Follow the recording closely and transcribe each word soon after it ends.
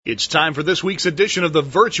It's time for this week's edition of the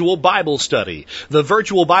Virtual Bible Study. The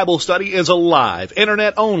Virtual Bible Study is a live,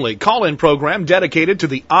 internet-only call-in program dedicated to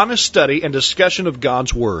the honest study and discussion of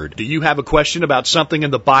God's Word. Do you have a question about something in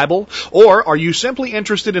the Bible? Or are you simply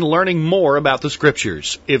interested in learning more about the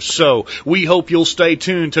Scriptures? If so, we hope you'll stay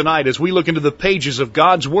tuned tonight as we look into the pages of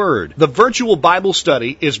God's Word. The Virtual Bible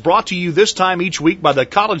Study is brought to you this time each week by the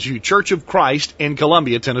College View Church of Christ in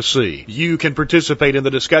Columbia, Tennessee. You can participate in the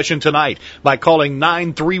discussion tonight by calling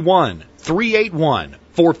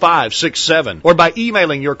 931-381-4567 or by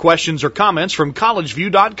emailing your questions or comments from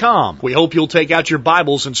collegeview.com. We hope you'll take out your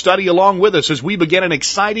Bibles and study along with us as we begin an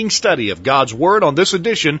exciting study of God's Word on this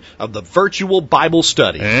edition of the Virtual Bible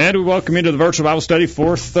Study. And we welcome you to the Virtual Bible Study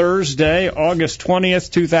for Thursday, August 20th,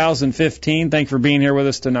 2015. Thank you for being here with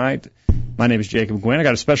us tonight. My name is Jacob Gwynn. I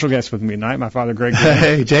got a special guest with me tonight, my father, Greg Gwynn.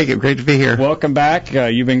 Hey, Jacob, great to be here. Welcome back.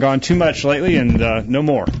 You've been gone too much lately, and no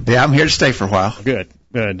more. Yeah, I'm here to stay for a while. Good.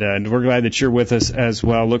 And we're glad that you're with us as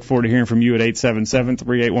well. Look forward to hearing from you at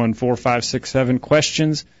 877-381-4567.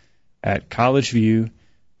 Questions at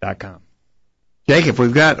collegeview.com. Jacob,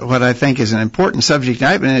 we've got what I think is an important subject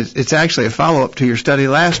tonight, and it's actually a follow-up to your study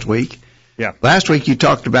last week. Yeah. Last week you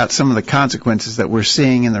talked about some of the consequences that we're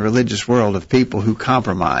seeing in the religious world of people who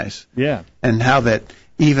compromise. Yeah. And how that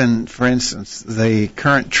even, for instance, the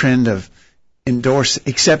current trend of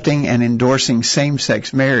accepting and endorsing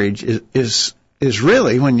same-sex marriage is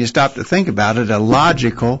really, when you stop to think about it, a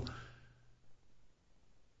logical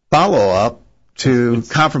follow-up to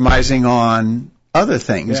compromising on other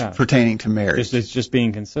things pertaining to marriage. It's just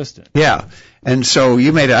being consistent. Yeah. And so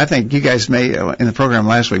I think you guys made, in the program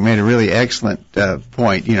last week, made a really excellent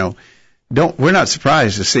point. You know, we're not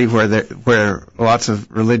surprised to see where lots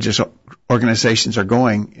of religious organizations are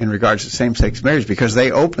going in regards to same-sex marriage, because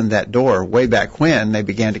they opened that door way back when they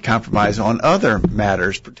began to compromise on other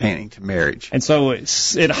matters pertaining to marriage. And so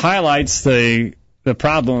it highlights the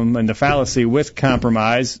problem and the fallacy with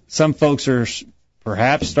compromise. Some folks are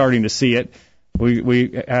perhaps starting to see it.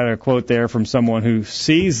 We had a quote there from someone who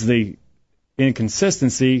sees the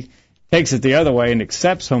inconsistency, takes it the other way, and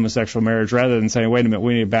accepts homosexual marriage rather than saying, wait a minute,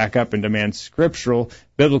 we need to back up and demand scriptural,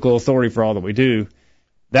 biblical authority for all that we do.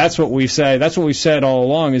 That's what we say. That's what we've said all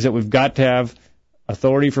along, is that we've got to have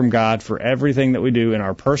authority from God for everything that we do in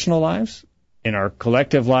our personal lives, in our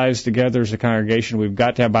collective lives together as a congregation. We've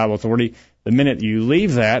got to have Bible authority. The minute you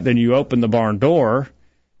leave that, then you open the barn door.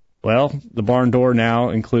 Well, the barn door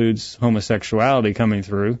now includes homosexuality coming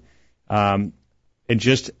through. It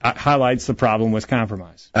just highlights the problem with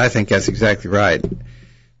compromise. I think that's exactly right.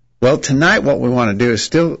 Well, tonight what we want to do is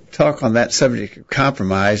still talk on that subject of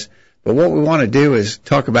compromise, but what we want to do is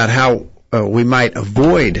talk about how we might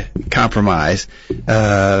avoid compromise. In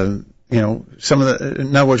other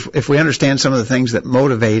words, if we understand some of the things that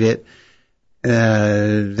motivate it,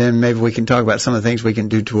 then maybe we can talk about some of the things we can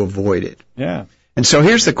do to avoid it. Yeah. And so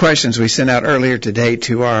here's the questions we sent out earlier today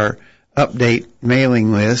to our update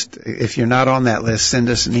mailing list. If you're not on that list, send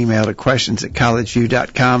us an email to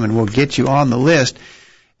questions@collegeview.com and we'll get you on the list.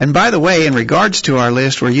 And by the way, in regards to our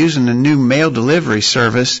list, we're using a new mail delivery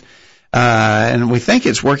service, and we think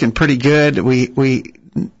it's working pretty good. We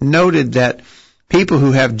noted that people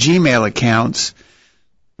who have Gmail accounts,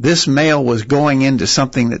 this mail was going into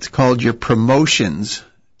something that's called your promotions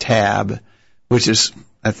tab, which is,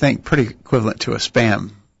 I think, pretty equivalent to a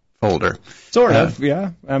spam folder. Sort of,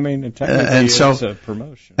 yeah. I mean, it technically is a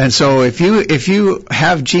promotion. And so if you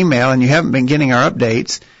have Gmail and you haven't been getting our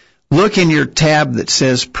updates, look in your tab that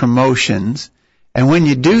says promotions. And when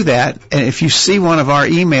you do that, and if you see one of our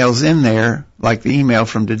emails in there, like the email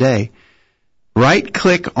from today,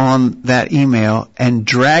 right-click on that email and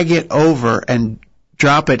drag it over and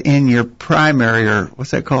drop it in your primary, or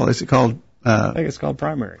what's that called? Is it called? I think it's called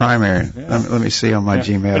primary. Primary. Yeah. Let me see on my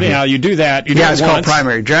Gmail. But anyhow, you do that. It's called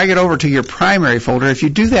primary. Drag it over to your primary folder. If you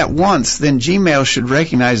do that once, then Gmail should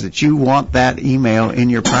recognize that you want that email in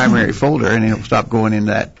your primary folder, and it'll stop going in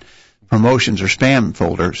that promotions or spam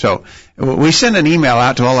folder. So we sent an email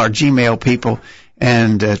out to all our Gmail people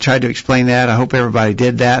and tried to explain that. I hope everybody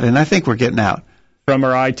did that, and I think we're getting out. From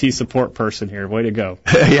our IT support person here. Way to go.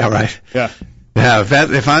 Yeah, right. Yeah. Yeah,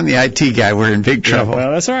 if I'm the IT guy, we're in big trouble. Yeah,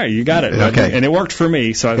 well, that's all right. You got it. Okay. And it worked for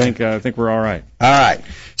me, so I think we're all right. All right.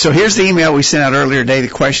 So here's the email we sent out earlier today, the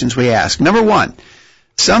questions we asked. Number one,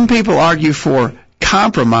 some people argue for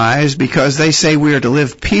compromise because they say we are to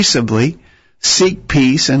live peaceably, seek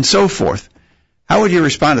peace, and so forth. How would you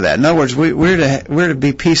respond to that? In other words, we're to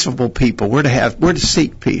be peaceable people. We're to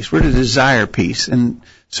seek peace. We're to desire peace. And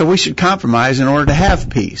so we should compromise in order to have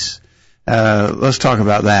peace. Let's talk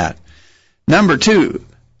about that. Number two,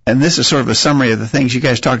 and this is sort of a summary of the things you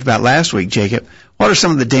guys talked about last week, Jacob, What are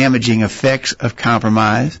some of the damaging effects of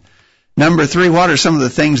compromise? Number 3, what are some of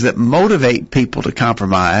the things that motivate people to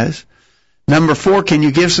compromise? Number 4, can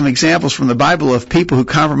you give some examples from the Bible of people who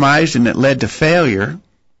compromised and it led to failure?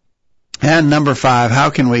 And number 5,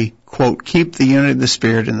 how can we, quote, keep the unity of the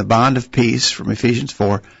Spirit in the bond of peace from Ephesians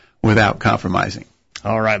 4 without compromising?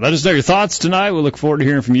 All right. Let us know your thoughts tonight. We'll look forward to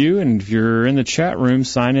hearing from you. And if you're in the chat room,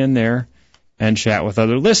 sign in there and chat with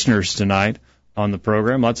other listeners tonight on the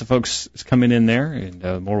program. Lots of folks coming in there,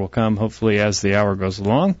 and more will come hopefully as the hour goes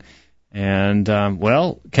along. And,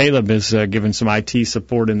 Caleb is giving some IT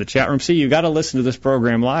support in the chat room. See, you got to listen to this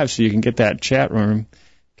program live so you can get that chat room.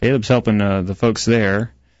 Caleb's helping the folks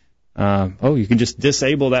there. You can just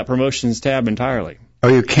disable that promotions tab entirely. Oh,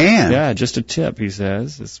 you can? Yeah, just a tip, he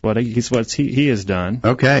says. It's what he has done.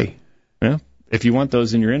 Okay. Yeah, if you want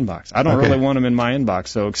those in your inbox. I don't really want them in my inbox,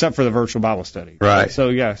 so except for the virtual Bible study. Right. So,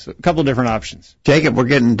 a couple of different options. Jacob, we're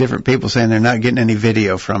getting different people saying they're not getting any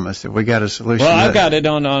video from us. Have we got a solution? Well, I've got it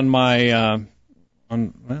on my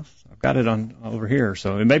I've got it on over here,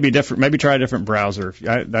 so it may be different. Maybe try a different browser.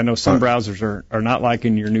 I know some browsers are not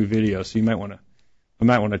liking your new video, so we might want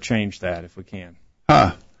to change that if we can.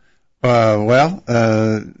 Huh.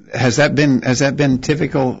 Has that been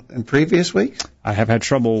typical in previous weeks? I have had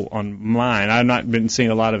trouble on mine. I've not been seeing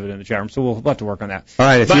a lot of it in the chat room, so we'll have to work on that. All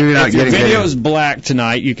right, if your video is black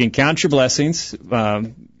tonight, you can count your blessings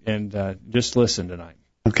and just listen tonight.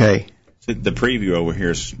 Okay. The preview over here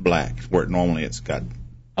is black, where normally it's got.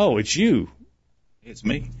 Oh, it's you. It's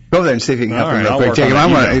me. Go over there and see if you can help me real quick. Jacob, I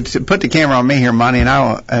want to put the camera on me here, Monty, and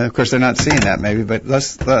of course they're not seeing that maybe, but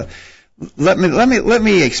let's. Let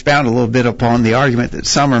me expound a little bit upon the argument that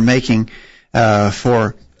some are making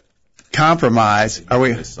for compromise. Are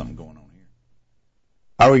we? There's something going on here.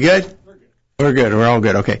 Are we good? We're good. We're all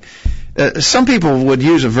good. Okay. Some people would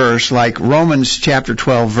use a verse like Romans chapter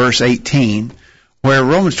 12, verse 18, where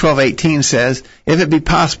Romans 12:18 says, "If it be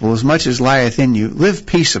possible, as much as lieth in you, live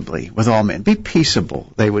peaceably with all men." Be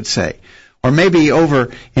peaceable, they would say. Or maybe over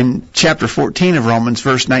in chapter 14 of Romans,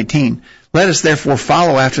 verse 19, "Let us therefore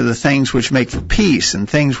follow after the things which make for peace, and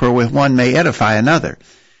things wherewith one may edify another."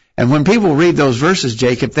 And when people read those verses,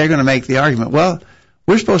 Jacob, they're going to make the argument, well,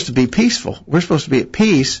 we're supposed to be peaceful. We're supposed to be at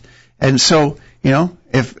peace. And so,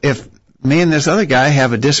 if me and this other guy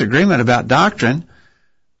have a disagreement about doctrine,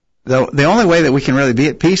 the only way that we can really be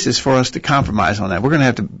at peace is for us to compromise on that. We're going to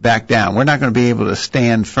have to back down. We're not going to be able to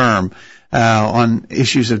stand firm on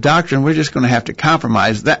issues of doctrine. We're just going to have to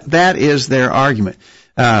compromise. That is their argument.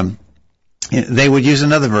 They would use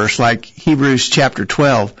another verse like Hebrews chapter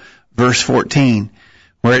 12, verse 14,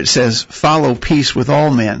 where it says, "Follow peace with all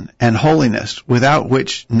men and holiness, without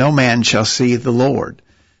which no man shall see the Lord."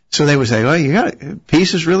 So they would say, well,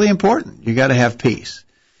 peace is really important. You got to have peace.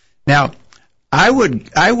 Now, I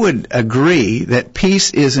would agree that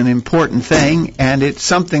peace is an important thing, and it's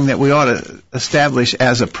something that we ought to establish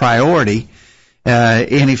as a priority.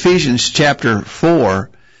 In Ephesians chapter 4,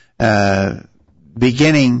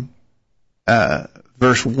 beginning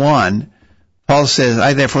verse 1, Paul says,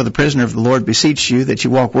 "I therefore, the prisoner of the Lord, beseech you that you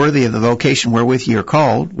walk worthy of the vocation wherewith ye are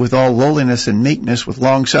called, with all lowliness and meekness, with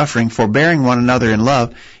long-suffering, forbearing one another in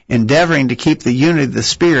love, endeavoring to keep the unity of the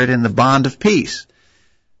Spirit in the bond of peace."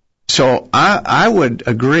 So I would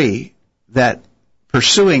agree that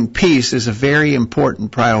pursuing peace is a very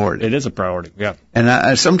important priority. It is a priority, yeah.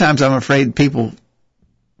 And sometimes I'm afraid people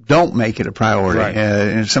don't make it a priority. Right.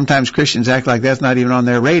 And sometimes Christians act like that's not even on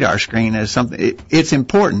their radar screen as something. It's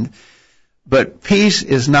important, but peace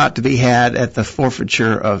is not to be had at the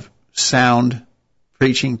forfeiture of sound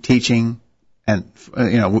preaching, teaching, and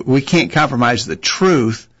we can't compromise the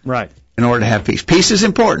truth right in order to have peace. Peace is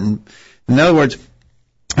important. In other words,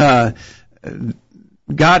 God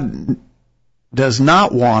does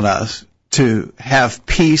not want us to have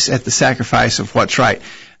peace at the sacrifice of what's right.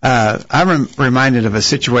 I'm reminded of a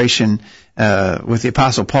situation with the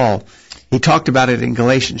Apostle Paul. He talked about it in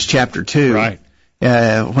Galatians chapter 2. Right.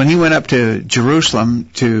 When he went up to Jerusalem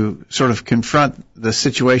to sort of confront the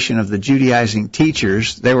situation of the Judaizing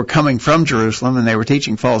teachers, they were coming from Jerusalem and they were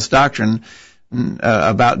teaching false doctrine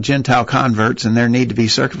about Gentile converts and their need to be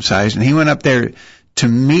circumcised. And he went up there to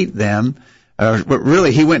meet them. But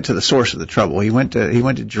really, he went to the source of the trouble. He went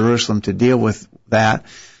to Jerusalem to deal with that.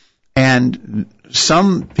 And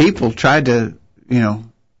some people tried to,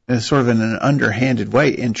 sort of in an underhanded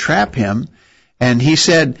way, entrap him. And he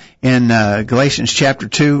said in Galatians chapter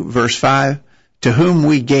 2, verse 5, "To whom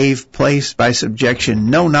we gave place by subjection,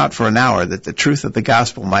 no, not for an hour, that the truth of the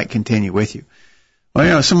gospel might continue with you."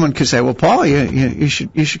 Well, someone could say, "Well, Paul, you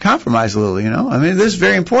should compromise a little, I mean, this is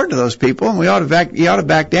very important to those people, and you ought to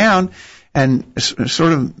back down and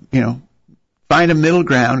sort of, find a middle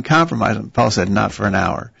ground, compromise. And Paul said, not for an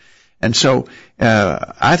hour. And so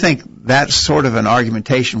I think that sort of an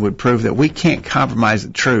argumentation would prove that we can't compromise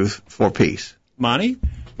the truth for peace. Monty?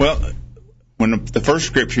 Well, when the first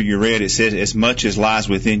scripture you read, it says, as much as lies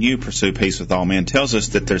within you, pursue peace with all men, tells us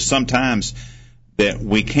that there's sometimes that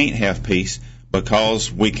we can't have peace because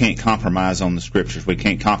we can't compromise on the scriptures. We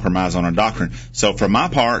can't compromise on our doctrine. So for my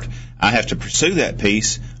part, I have to pursue that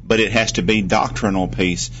peace, but it has to be doctrinal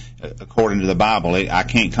peace according to the Bible. I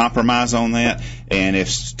can't compromise on that. And if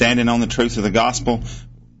standing on the truth of the gospel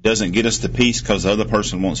doesn't get us the peace because the other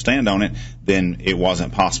person won't stand on it, then it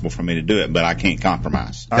wasn't possible for me to do it, but I can't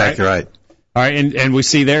compromise. Exactly right. All right, and we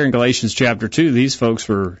see there in Galatians chapter 2, these folks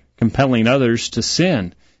were compelling others to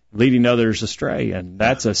sin, leading others astray, and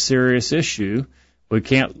that's a serious issue. We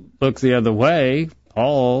can't look the other way.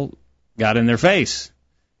 Paul got in their face.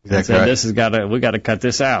 Exactly and right. We got to cut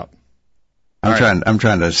this out. I'm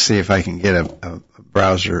trying to see if I can get a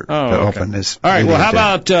browser to open this. All right. Well, how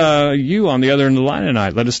about you on the other end of the line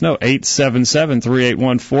tonight? Let us know.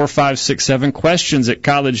 877-381-4567. Questions at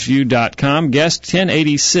collegeview.com. Guest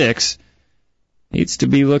 1086 needs to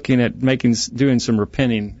be looking at doing some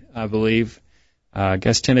repenting, I believe.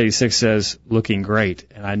 Guest 1086 says looking great,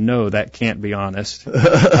 and I know that can't be honest.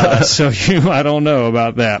 I don't know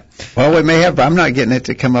about that. Well, we may have. I'm not getting it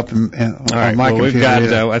to come up on my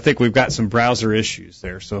computer. I think we've got some browser issues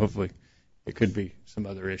there, so hopefully it could be some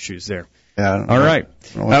other issues there. Yeah. All right.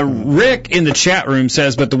 Rick in the chat room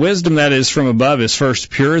says, but the wisdom that is from above is first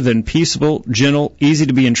pure, then peaceable, gentle, easy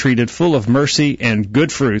to be entreated, full of mercy and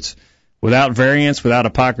good fruits, without variance, without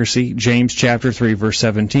hypocrisy. James chapter 3, verse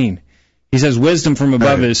 17. He says wisdom from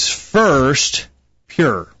above is first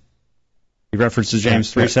pure. He references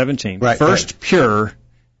James 3:17. Right, first pure,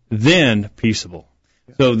 then peaceable.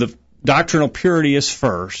 So the doctrinal purity is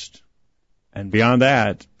first, and beyond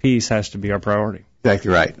that, peace has to be our priority.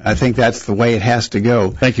 Exactly right. I think that's the way it has to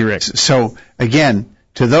go. Thank you, Rick. So, again,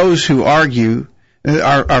 to those who argue,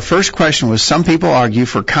 our first question was some people argue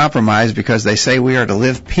for compromise because they say we are to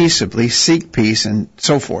live peaceably, seek peace, and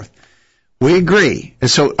so forth. We agree. And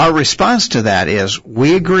so our response to that is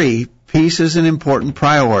we agree peace is an important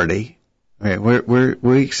priority. Okay,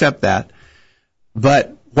 we accept that.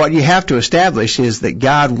 But what you have to establish is that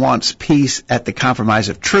God wants peace at the compromise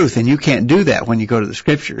of truth, and you can't do that when you go to the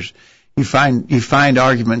Scriptures. You find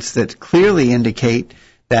arguments that clearly indicate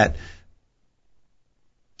that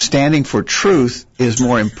standing for truth is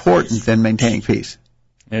more important than maintaining peace.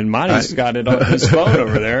 And Monty's got it on his phone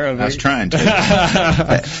over there. I was trying to.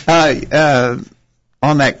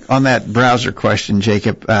 On that browser question,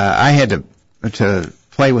 Jacob, I had to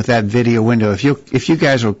play with that video window. If you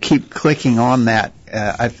guys will keep clicking on that,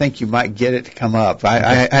 I think you might get it to come up.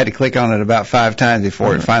 I had to click on it about 5 times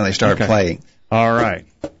before it finally started playing. All right.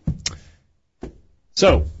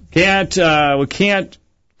 So we can't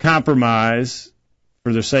compromise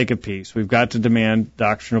for the sake of peace. We've got to demand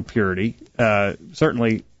doctrinal purity.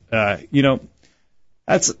 Certainly,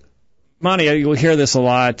 that's Monty. You'll hear this a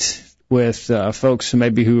lot with folks who are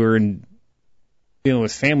dealing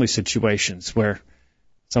with family situations where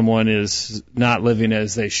someone is not living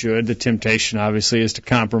as they should. The temptation, obviously, is to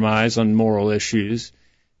compromise on moral issues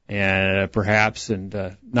and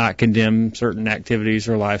not condemn certain activities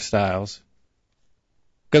or lifestyles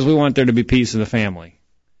because we want there to be peace in the family.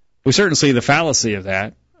 We certainly see the fallacy of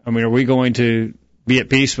that. I mean, are we going to be at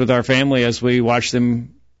peace with our family as we watch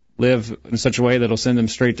them live in such a way that will send them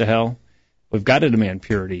straight to hell? We've got to demand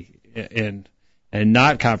purity and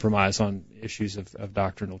not compromise on issues of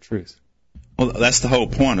doctrinal truth. Well, that's the whole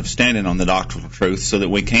point of standing on the doctrinal truth, so that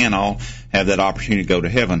we can all have that opportunity to go to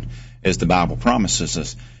heaven, as the Bible promises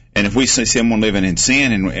us. And if we see someone living in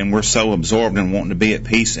sin and we're so absorbed in wanting to be at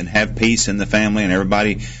peace and have peace in the family and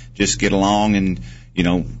everybody just get along and,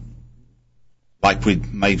 like we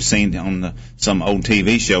may have seen on some old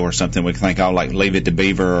TV show or something, we think, like Leave It to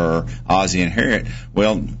Beaver or Ozzie and Harriet.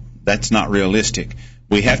 Well, that's not realistic.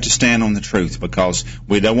 We have to stand on the truth because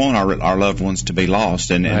we don't want our loved ones to be lost.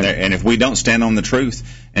 And if we don't stand on the truth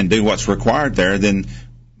and do what's required there, then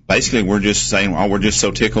basically we're just saying, we're just so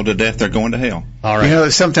tickled to death they're going to hell. All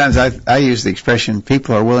right. Sometimes I use the expression,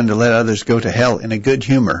 people are willing to let others go to hell in a good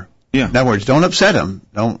humor. Yeah. In other words, don't upset them.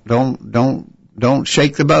 Don't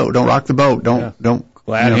shake the boat. Don't rock the boat. Don't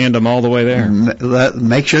glad hand them all the way there.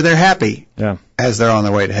 Make sure they're happy as they're on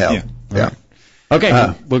their way to hell. Yeah.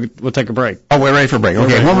 Okay, we'll take a break. Oh, we're ready for a break.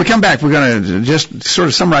 Okay, when we come back, we're going to just sort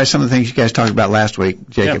of summarize some of the things you guys talked about last week,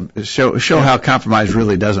 Jacob. Yeah. Show how compromise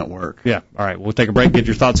really doesn't work. Yeah. All right, we'll take a break, get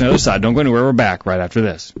your thoughts on the other side. Don't go anywhere. We're back right after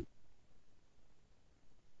this.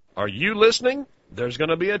 Are you listening? There's going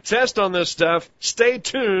to be a test on this stuff. Stay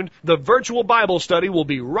tuned. The virtual Bible study will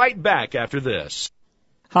be right back after this.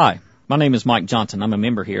 Hi, my name is Mike Johnson. I'm a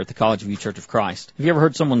member here at the College View Church of Christ. Have you ever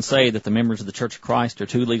heard someone say that the members of the Church of Christ are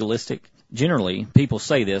too legalistic? Generally, people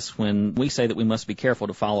say this when we say that we must be careful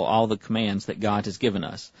to follow all the commands that God has given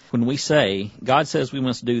us. When we say, God says we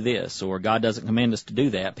must do this, or God doesn't command us to do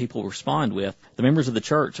that, people respond with, the members of the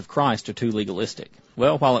Church of Christ are too legalistic.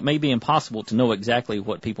 Well, while it may be impossible to know exactly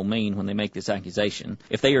what people mean when they make this accusation,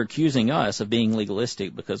 if they are accusing us of being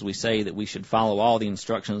legalistic because we say that we should follow all the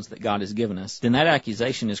instructions that God has given us, then that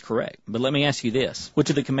accusation is correct. But let me ask you this. Which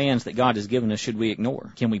of the commands that God has given us should we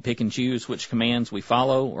ignore? Can we pick and choose which commands we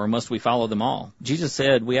follow, or must we follow them all? Jesus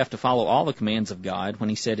said we have to follow all the commands of God when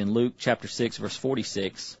he said in Luke chapter 6 verse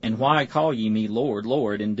 46, "And why call ye me Lord,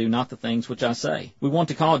 Lord, and do not the things which I say?" We want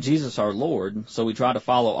to call Jesus our Lord, so we try to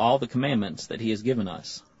follow all the commandments that he has given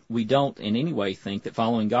us. We don't in any way think that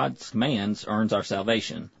following God's commands earns our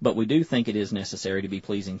salvation, but we do think it is necessary to be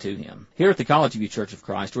pleasing to him. Here at the College View Church of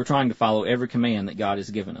Christ, we're trying to follow every command that God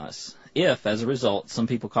has given us. If, as a result, some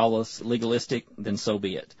people call us legalistic, then so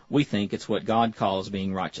be it. We think it's what God calls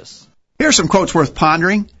being righteous. Here are some quotes worth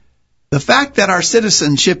pondering. The fact that our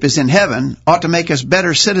citizenship is in heaven ought to make us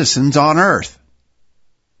better citizens on earth.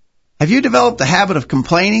 Have you developed the habit of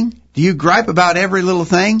complaining? Do you gripe about every little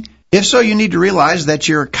thing? If so, you need to realize that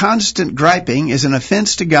your constant griping is an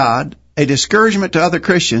offense to God, a discouragement to other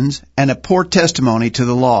Christians, and a poor testimony to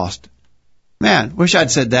the lost. Man, wish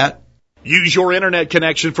I'd said that. Use your internet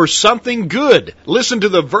connection for something good. Listen to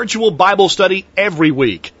the virtual Bible study every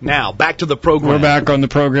week. Now, back to the program. We're back on the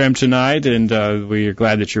program tonight, and we are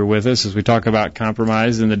glad that you're with us as we talk about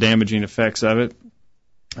compromise and the damaging effects of it.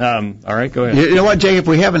 All right, go ahead. You know what, Jacob?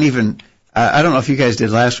 We haven't even, I don't know if you guys did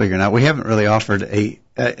last week or not, we haven't really offered a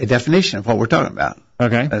definition of what we're talking about.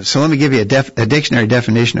 Okay. So let me give you a dictionary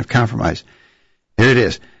definition of compromise. Here it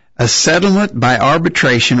is. A settlement by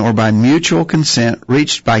arbitration or by mutual consent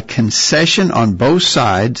reached by concession on both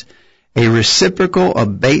sides, a reciprocal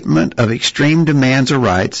abatement of extreme demands or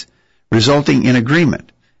rights, resulting in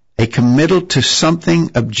agreement, a committal to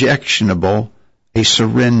something objectionable, a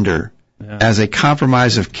surrender, as a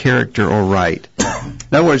compromise of character or right. In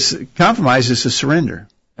other words, compromise is a surrender.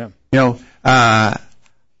 Yeah. You know,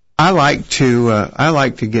 I like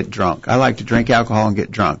to get drunk. I like to drink alcohol and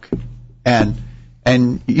get drunk,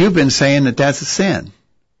 and you've been saying that that's a sin.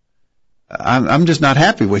 I'm just not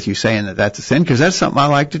happy with you saying that that's a sin because that's something I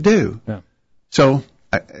like to do. Yeah. So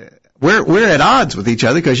we're at odds with each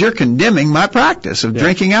other because you're condemning my practice of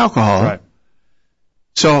drinking alcohol. Right.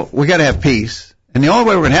 So we got to have peace, and the only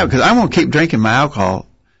way we're going to have it, because I won't keep drinking my alcohol,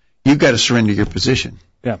 you've got to surrender your position.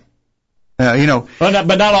 Yeah. You know. But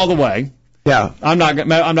not all the way. Yeah. I'm not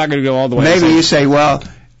going to go all the way. Maybe you say, well,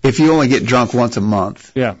 if you only get drunk once a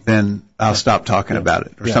month, then I'll stop talking about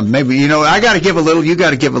it or something. Maybe, you know, I got to give a little, you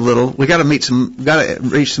got to give a little. We got to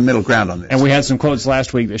reach some middle ground on this. And we had some quotes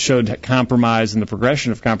last week that showed compromise and the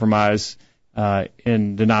progression of compromise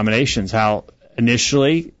in denominations, how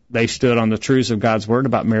initially they stood on the truths of God's word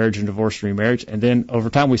about marriage and divorce and remarriage, and then over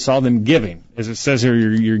time we saw them giving. As it says here,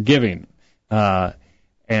 you're giving.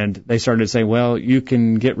 And they started to say, well, you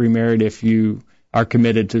can get remarried if you are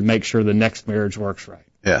committed to make sure the next marriage works right.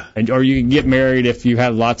 Yeah. Or you can get married if you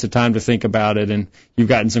have lots of time to think about it and you've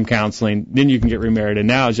gotten some counseling. Then you can get remarried. And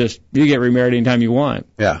now it's just you get remarried anytime you want.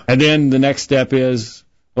 Yeah. And then the next step is,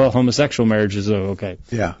 well, homosexual marriage is okay.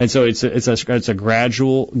 Yeah. And so it's a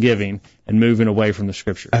gradual giving and moving away from the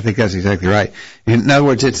Scripture. I think that's exactly right. In other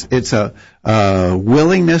words, it's a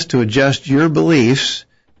willingness to adjust your beliefs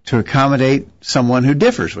to accommodate someone who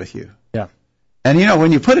differs with you. Yeah. And, you know,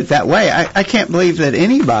 when you put it that way, I can't believe that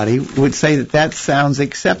anybody would say that sounds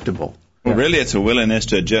acceptable. Well, really, it's a willingness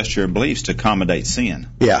to adjust your beliefs to accommodate sin.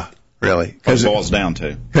 Yeah, really. What it boils down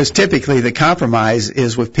to. Because typically the compromise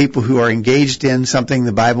is with people who are engaged in something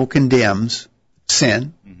the Bible condemns,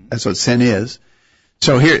 sin. Mm-hmm. That's what sin is.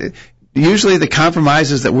 So here, usually the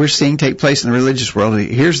compromises that we're seeing take place in the religious world,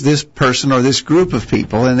 here's this person or this group of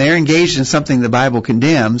people, and they're engaged in something the Bible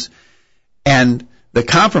condemns, and the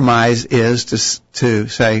compromise is to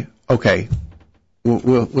say, okay,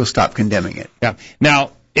 we'll stop condemning it. Yeah.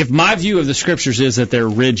 Now, if my view of the Scriptures is that they're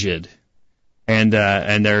rigid and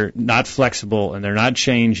they're not flexible and they're not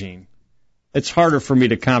changing, it's harder for me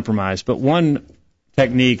to compromise. But one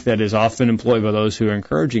technique that is often employed by those who are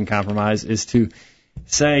encouraging compromise is to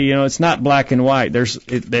say, you know, it's not black and white.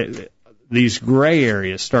 These gray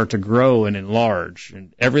areas start to grow and enlarge,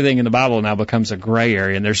 and everything in the Bible now becomes a gray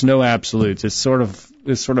area, and there's no absolutes. It's sort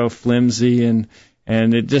of flimsy, and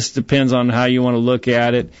it just depends on how you want to look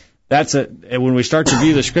at it. when we start to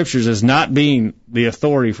view the scriptures as not being the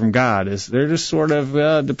authority from God, they're just sort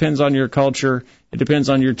of depends on your culture, it depends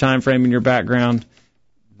on your time frame and your background.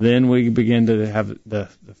 Then we begin to have the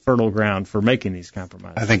fertile ground for making these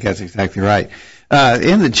compromises. I think that's exactly right.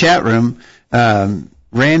 In the chat room,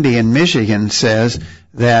 Randy in Michigan says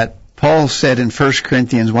that Paul said in 1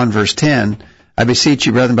 Corinthians 1 verse 10, I beseech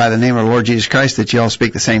you, brethren, by the name of our Lord Jesus Christ, that you all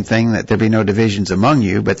speak the same thing, that there be no divisions among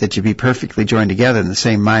you, but that you be perfectly joined together in the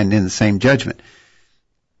same mind and in the same judgment.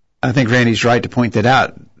 I think Randy's right to point that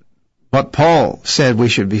out. What Paul said we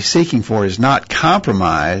should be seeking for is not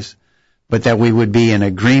compromise, but that we would be in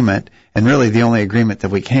agreement, and really the only agreement that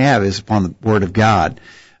we can have is upon the Word of God.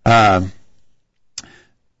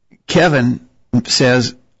 Kevin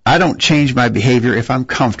says, I don't change my behavior if I'm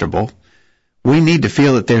comfortable. We need to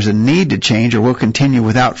feel that there's a need to change, or we'll continue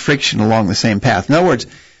without friction along the same path. In other words,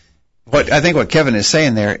 I think what Kevin is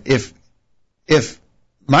saying there, if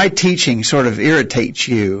my teaching sort of irritates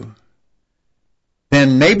you,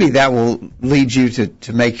 then maybe that will lead you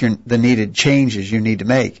to make the needed changes you need to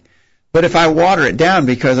make. But if I water it down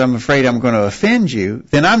because I'm afraid I'm going to offend you,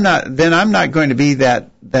 then I'm not going to be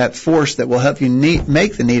that force that will help you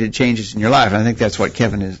make the needed changes in your life. And I think that's what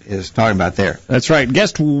Kevin is talking about there. That's right.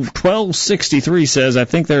 Guest 1263 says, I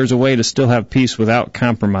think there's a way to still have peace without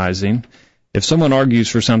compromising. If someone argues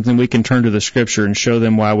for something, we can turn to the Scripture and show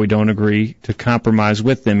them why we don't agree to compromise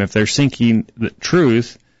with them. If they're seeking the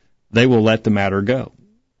truth, they will let the matter go.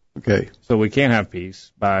 Okay. So we can have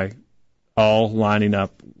peace by all lining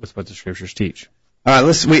up with what the Scriptures teach. All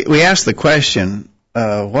right, we asked the question,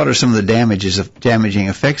 what are some of the damaging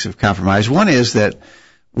effects of compromise? One is that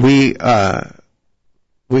we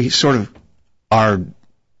sort of are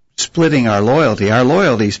splitting our loyalty. Our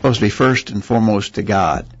loyalty is supposed to be first and foremost to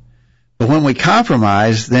God. But when we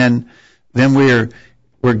compromise, then we're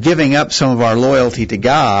giving up some of our loyalty to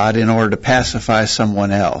God in order to pacify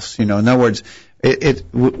someone else. In other words,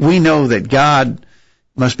 we know that God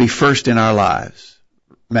must be first in our lives.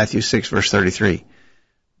 Matthew 6 verse 33.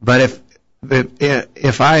 But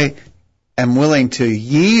if I am willing to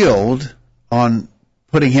yield on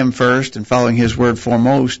putting Him first and following His word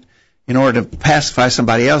foremost in order to pacify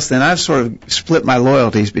somebody else, then I've sort of split my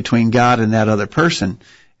loyalties between God and that other person,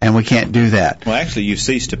 and we can't do that. Well, actually, you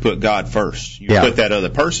cease to put God first. You put that other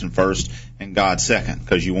person first and God second,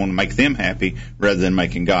 because you want to make them happy rather than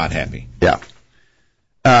making God happy. Yeah.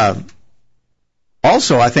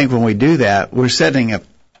 Also, I think when we do that, we're setting a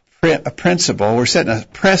principle, we're setting a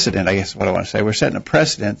precedent, I guess is what I want to say. We're setting a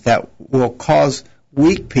precedent that will cause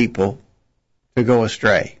weak people to go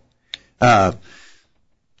astray. I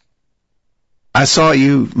saw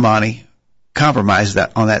you, Monty, compromise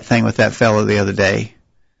on that thing with that fellow the other day,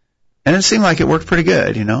 and it seemed like it worked pretty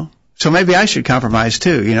good, So maybe I should compromise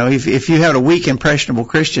too. If you had a weak, impressionable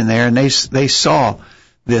Christian there and they saw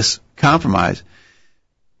this compromise,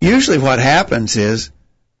 usually what happens is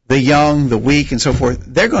the young, the weak, and so forth,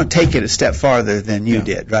 they're going to take it a step farther than you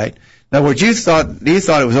did, right? In other words, you thought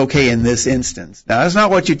it was okay in this instance. Now, that's not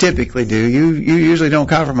what you typically do. You usually don't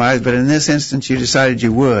compromise, but in this instance, you decided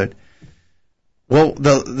you would. Well,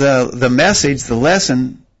 the message, the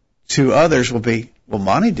lesson to others will be, well,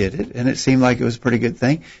 Monty did it, and it seemed like it was a pretty good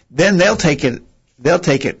thing. Then they'll take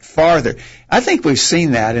it farther. I think we've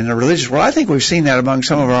seen that in the religious world. I think we've seen that among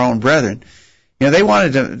some of our own brethren. They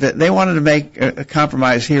wanted to make a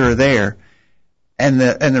compromise here or there, and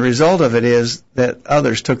the result of it is that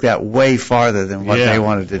others took that way farther than what they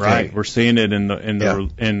wanted to right. take. We're seeing it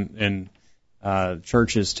in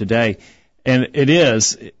churches today, and it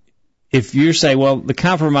is. If you say, well, the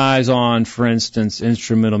compromise on, for instance,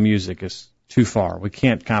 instrumental music is too far, we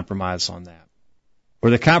can't compromise on that, or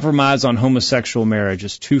the compromise on homosexual marriage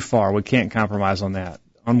is too far, we can't compromise on that.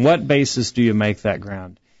 On what basis do you make that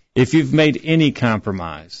ground? If you've made any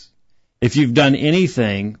compromise, if you've done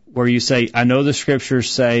anything where you say, I know the Scriptures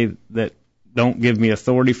say that don't give me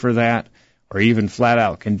authority for that, or even flat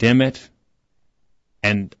out condemn it,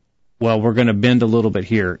 and, well, we're going to bend a little bit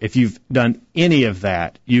here. If you've done any of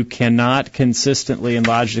that, you cannot consistently and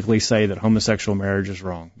logically say that homosexual marriage is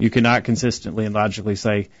wrong. You cannot consistently and logically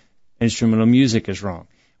say instrumental music is wrong.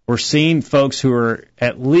 We're seeing folks who are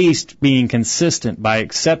at least being consistent by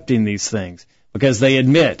accepting these things, because they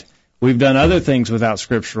admit we've done other things without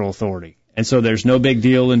scriptural authority, and so there's no big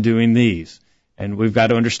deal in doing these. And we've got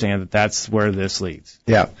to understand that that's where this leads.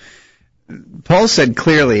 Yeah. Paul said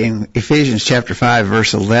clearly in Ephesians chapter 5,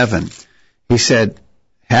 verse 11, he said,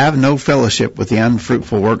 have no fellowship with the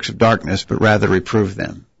unfruitful works of darkness, but rather reprove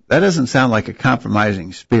them. That doesn't sound like a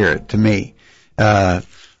compromising spirit to me. Then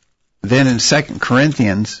in 2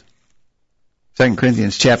 Corinthians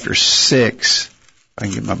chapter 6, I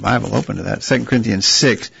can get my Bible open to that. 2 Corinthians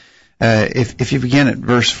 6. If you begin at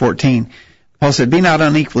verse 14, Paul said, "Be not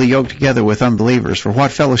unequally yoked together with unbelievers, for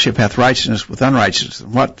what fellowship hath righteousness with unrighteousness,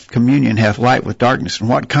 and what communion hath light with darkness, and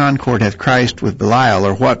what concord hath Christ with Belial,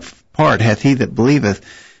 or what part hath he that believeth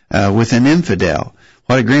with an infidel?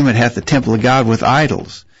 What agreement hath the temple of God with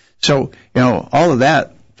idols?" So, all of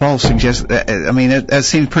that, Paul suggests, that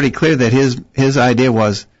seems pretty clear that his idea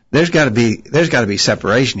was there's got to be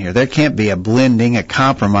separation here. There can't be a blending, a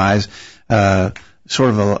compromise, sort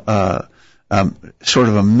of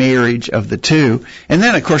a marriage of the two. And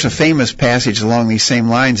then, of course, a famous passage along these same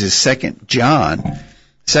lines is 2 John.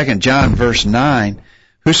 2 John verse 9.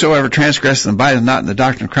 "Whosoever transgresseth and abideth not in the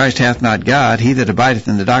doctrine of Christ hath not God. He that abideth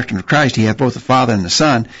in the doctrine of Christ, he hath both the Father and the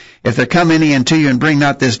Son. If there come any unto you and bring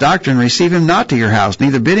not this doctrine, receive him not to your house,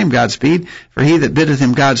 neither bid him Godspeed, for he that biddeth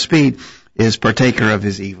him Godspeed is partaker of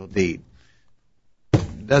his evil deed."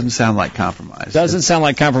 Doesn't sound like compromise. Doesn't sound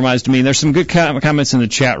like compromise to me. There's some good comments in the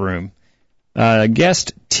chat room.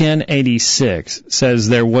 Guest 1086 says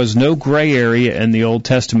there was no gray area in the Old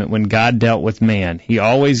Testament when God dealt with man. He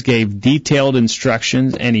always gave detailed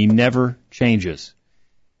instructions, and he never changes.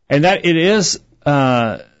 And that it is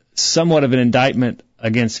somewhat of an indictment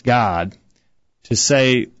against God to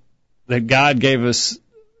say that God gave us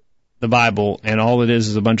the Bible, and all it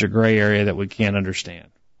is a bunch of gray area that we can't understand.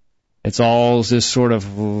 It's all this sort of,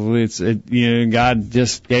 God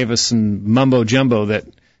just gave us some mumbo jumbo that,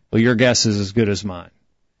 well, your guess is as good as mine.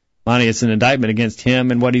 Monty, it's an indictment against him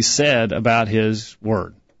and what he said about his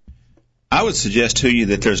word. I would suggest to you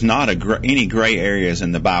that there's not any gray areas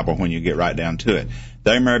in the Bible when you get right down to it.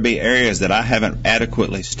 There may be areas that I haven't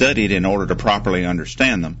adequately studied in order to properly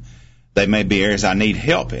understand them. They may be areas I need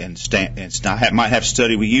help in. I might have to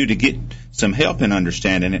study with you to get some help in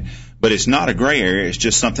understanding it. But it's not a gray area. It's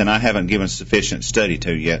just something I haven't given sufficient study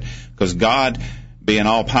to yet. Because God, being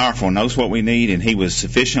all-powerful, knows what we need, and he was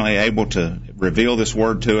sufficiently able to reveal this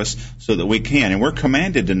word to us so that we can. And we're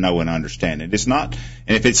commanded to know and understand it. It's not,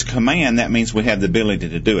 and if it's a command, that means we have the ability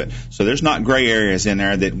to do it. So there's not gray areas in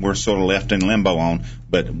there that we're sort of left in limbo on,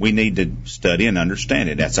 but we need to study and understand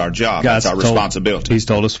it. That's our job. That's our responsibility. He's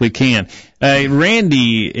told us we can.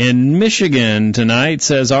 Randy in Michigan tonight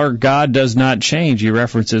says, our God does not change. He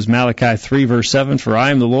references Malachi 3, verse 7, "For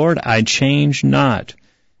I am the Lord, I change not."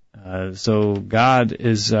 So God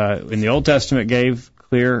is, in the Old Testament, gave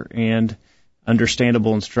clear and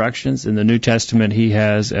understandable instructions. In the New Testament, he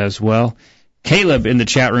has as well. Caleb in the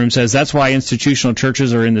chat room says, that's why institutional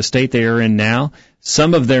churches are in the state they are in now.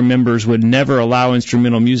 Some of their members would never allow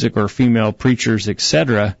instrumental music or female preachers,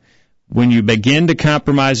 etc. When you begin to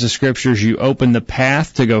compromise the Scriptures, you open the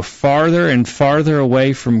path to go farther and farther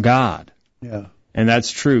away from God. Yeah. And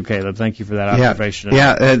that's true, Caleb. Thank you for that observation.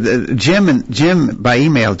 Jim, by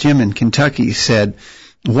email, Jim in Kentucky said,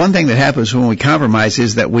 one thing that happens when we compromise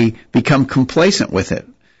is that we become complacent with it.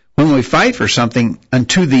 When we fight for something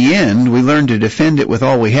unto the end, we learn to defend it with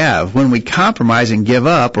all we have. When we compromise and give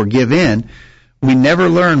up or give in, we never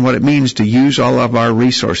learn what it means to use all of our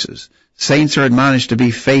resources. Saints are admonished to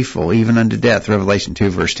be faithful, even unto death, Revelation 2,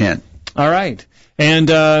 verse 10. All right.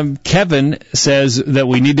 And Kevin says that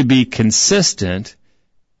we need to be consistent.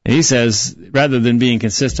 And he says, rather than being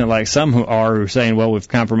consistent like some who are saying, well, we've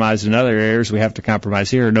compromised in other areas, we have to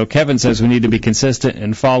compromise here. No, Kevin says we need to be consistent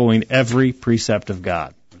in following every precept of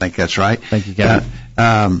God. I think that's right. Thank you,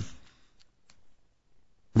 Kevin.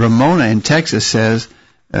 Ramona in Texas says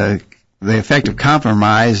the effect of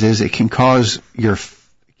compromise is it can cause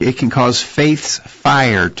faith's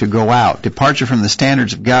fire to go out. Departure from the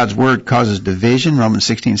standards of God's Word causes division, Romans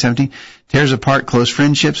 16:17, tears apart close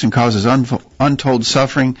friendships and causes untold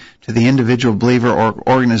suffering to the individual believer or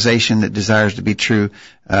organization that desires to be true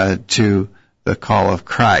to the call of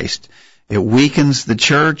Christ. It weakens the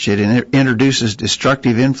church. It introduces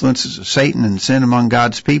destructive influences of Satan and sin among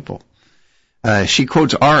God's people. She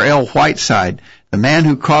quotes R.L. Whiteside, the man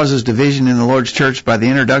who causes division in the Lord's church by the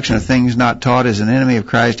introduction of things not taught is an enemy of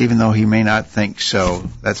Christ, even though he may not think so.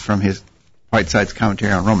 That's from his Whiteside's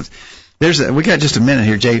commentary on Romans. We got just a minute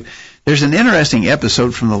here, Jay. There's an interesting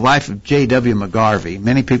episode from the life of J.W. McGarvey.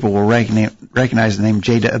 Many people will recognize the name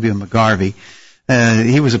J.W. McGarvey.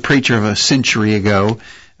 He was a preacher of a century ago.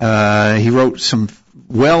 He wrote some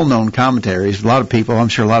well-known commentaries. I'm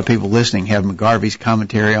sure a lot of people listening have McGarvey's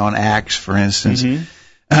commentary on Acts, for instance.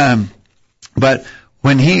 Mm-hmm. But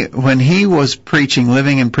when he was preaching,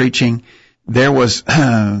 living and preaching, there was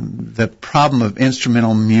the problem of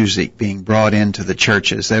instrumental music being brought into the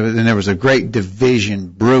churches. There was a great division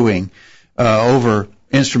brewing over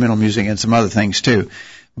instrumental music and some other things too.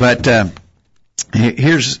 But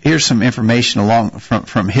here's some information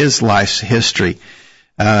from his life's history.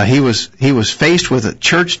 He was faced with a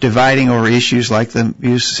church dividing over issues like the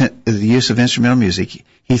use of instrumental music.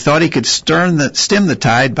 He thought he could stem the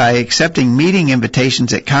tide by accepting meeting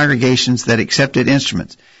invitations at congregations that accepted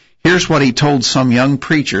instruments. Here's what he told some young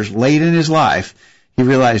preachers late in his life. He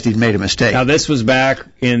realized he'd made a mistake. Now, this was back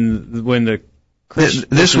in when the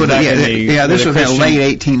this was in the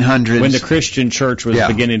late 1800s when the Christian church was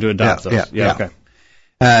beginning to adopt those. Okay.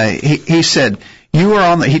 He said,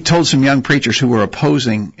 he told some young preachers who were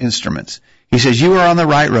opposing instruments. He says, you are on the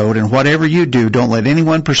right road, and whatever you do, don't let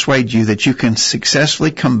anyone persuade you that you can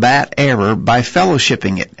successfully combat error by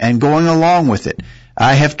fellowshipping it and going along with it.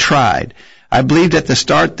 I have tried. I believed at the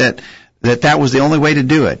start that was the only way to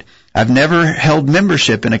do it. I've never held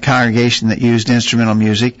membership in a congregation that used instrumental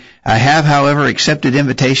music. I have, however, accepted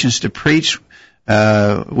invitations to preach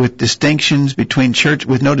with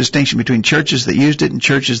no distinction between churches that used it and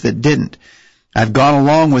churches that didn't. I've gone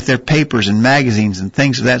along with their papers and magazines and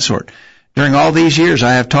things of that sort. During all these years,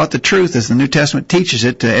 I have taught the truth as the New Testament teaches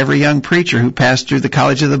it to every young preacher who passed through the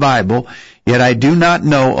College of the Bible, yet I do not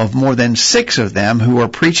know of more than 6 of them who are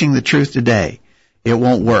preaching the truth today. It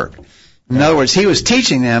won't work. In other words, he was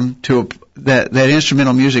teaching them that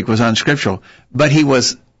instrumental music was unscriptural, but he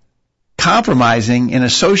was compromising and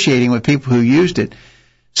associating with people who used it.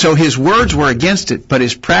 So his words were against it, but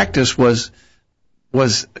his practice was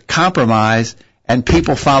compromise, and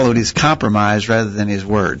people followed his compromise rather than his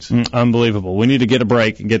words. Unbelievable. We need to get a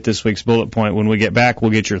break and get this week's bullet point. When we get back,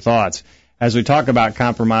 we'll get your thoughts. As we talk about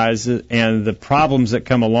compromise and the problems that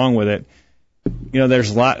come along with it,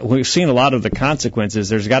 we've seen a lot of the consequences.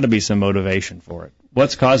 There's got to be some motivation for it.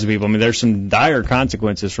 What's causing people? I mean, there's some dire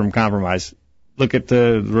consequences from compromise. Look at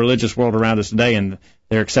the religious world around us today, and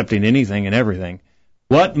they're accepting anything and everything.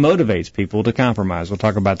 What motivates people to compromise? We'll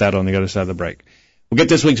talk about that on the other side of the break. We'll get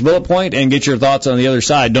this week's bullet point and get your thoughts on the other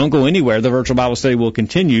side. Don't go anywhere. The virtual Bible study will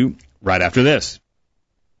continue right after this.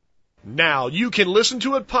 Now you can listen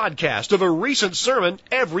to a podcast of a recent sermon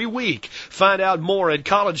every week. Find out more at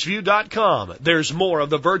collegeview.com. There's more of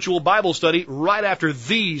the virtual Bible study right after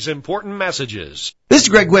these important messages. This is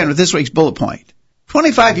Greg Gwynn with this week's bullet point.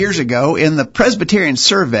 25 years ago, in the Presbyterian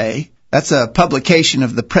Survey, that's a publication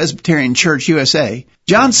of the Presbyterian Church USA,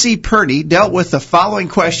 John C. Purdy dealt with the following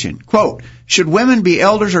question, quote, should women be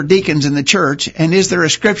elders or deacons in the church, and is there a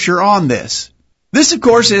scripture on this? This, of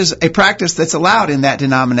course, is a practice that's allowed in that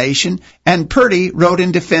denomination, and Purdy wrote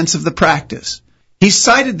in defense of the practice. He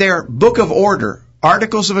cited their Book of Order,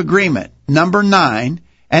 Articles of Agreement, number 9,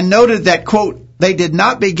 and noted that, quote, they did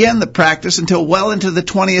not begin the practice until well into the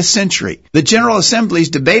 20th century. The General Assemblies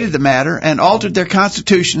debated the matter and altered their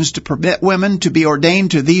constitutions to permit women to be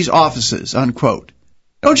ordained to these offices, unquote.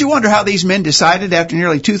 Don't you wonder how these men decided after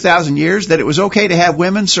nearly 2,000 years that it was okay to have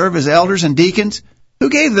women serve as elders and deacons? Who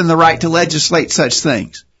gave them the right to legislate such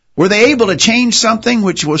things? Were they able to change something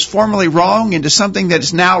which was formerly wrong into something that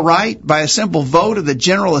is now right by a simple vote of the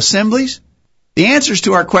General Assemblies? The answers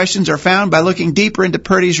to our questions are found by looking deeper into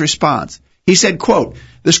Purdy's response. He said, quote,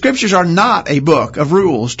 the Scriptures are not a book of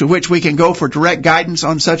rules to which we can go for direct guidance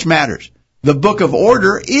on such matters. The Book of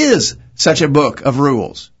Order is such a book of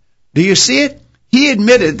rules. Do you see it? He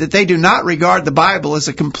admitted that they do not regard the Bible as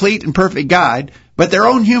a complete and perfect guide, but their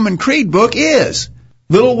own human creed book is.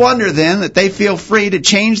 Little wonder, then, that they feel free to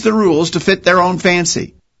change the rules to fit their own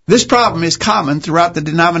fancy. This problem is common throughout the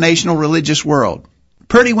denominational religious world.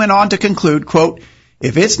 Purdy went on to conclude, quote,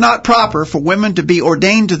 if it's not proper for women to be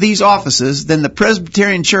ordained to these offices, then the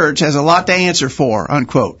Presbyterian Church has a lot to answer for,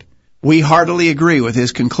 unquote. We heartily agree with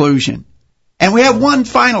his conclusion. And we have one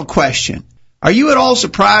final question. Are you at all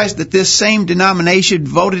surprised that this same denomination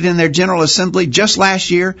voted in their General Assembly just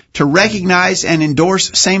last year to recognize and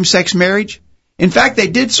endorse same-sex marriage? In fact, they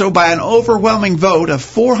did so by an overwhelming vote of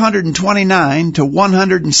 429 to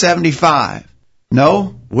 175.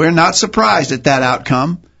 No, we're not surprised at that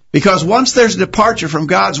outcome, because once there's a departure from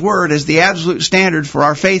God's Word as the absolute standard for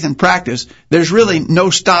our faith and practice, there's really no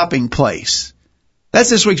stopping place. That's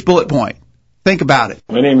this week's bullet point. Think about it.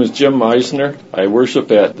 My name is Jim Meisner. I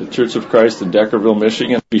worship at the Church of Christ in Deckerville,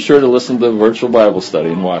 Michigan. Be sure to listen to the virtual Bible study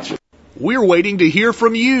and watch it. We're waiting to hear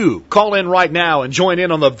from you. Call in right now and join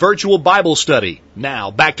in on the virtual Bible study.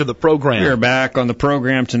 Now, back to the program. We're back on the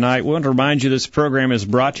program tonight. We want to remind you this program is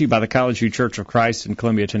brought to you by the College View Church of Christ in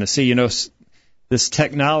Columbia, Tennessee. You know, this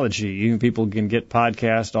technology, people can get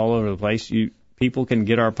podcasts all over the place. People can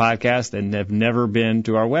get our podcast and have never been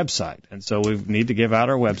to our website. And so we need to give out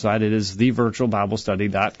our website. It is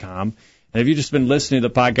thevirtualbiblestudy.com. And if you've just been listening to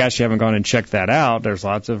the podcast, you haven't gone and checked that out, there's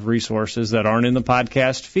lots of resources that aren't in the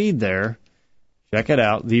podcast feed there. Check it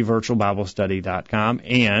out, thevirtualbiblestudy.com.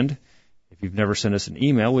 And if If you've never sent us an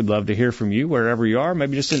email, we'd love to hear from you wherever you are.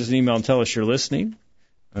 Maybe just send us an email and tell us you're listening.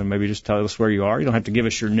 Or maybe just tell us where you are. You don't have to give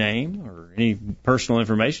us your name or any personal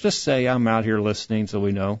information. Just say, I'm out here listening so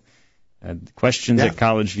we know. Questions at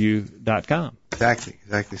collegeview.com.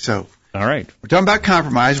 Exactly. So, all right. We're talking about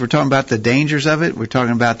compromise. We're talking about the dangers of it. We're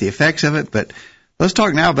talking about the effects of it. But let's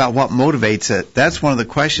talk now about what motivates it. That's one of the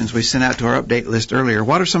questions we sent out to our update list earlier.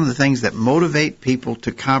 What are some of the things that motivate people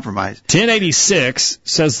to compromise? 1086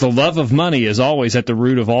 says the love of money is always at the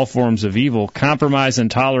root of all forms of evil, compromise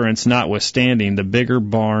and tolerance notwithstanding, the bigger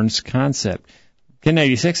Barnes concept.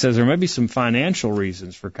 1086 says there may be some financial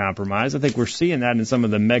reasons for compromise. I think we're seeing that in some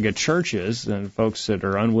of the mega churches and folks that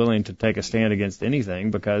are unwilling to take a stand against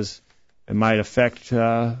anything because it might affect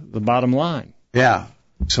the bottom line. Yeah.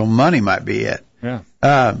 So money might be it.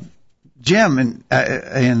 Yeah. Jim in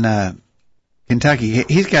Kentucky,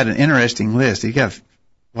 he's got an interesting list. He's got,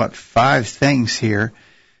 5 things here.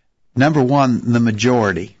 Number 1, the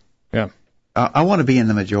majority. Yeah. I want to be in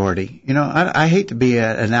the majority. You know, I hate to be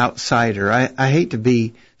an outsider. I hate to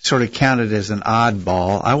be sort of counted as an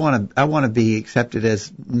oddball. I want to be accepted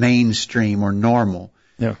as mainstream or normal.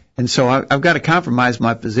 Yeah. And so I've got to compromise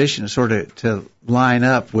my position sort of to line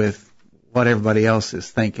up with what everybody else is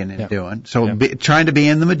thinking and doing. So trying to be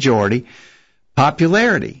in the majority.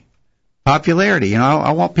 Popularity. You know,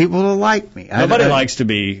 I want people to like me. Nobody likes to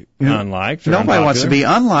be unliked. Or nobody unpopular. wants to be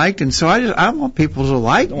unliked, and so I want people to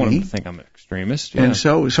like me. I don't want them to think I'm an extremist. Yeah. And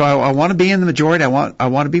so I want to be in the majority. I want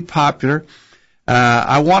to be popular.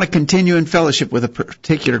 I want to continue in fellowship with a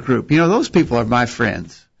particular group. You know, those people are my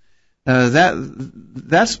friends.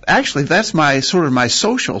 That's my sort of my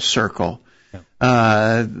social circle.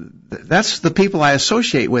 That's the people I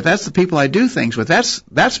associate with. That's the people I do things with.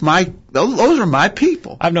 those are my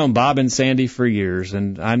people. I've known Bob and Sandy for years,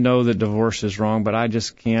 and I know that divorce is wrong, but I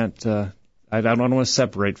just can't. I don't want to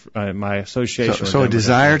separate my association. So a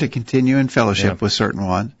desire to continue in fellowship with certain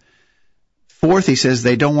ones. 4th, he says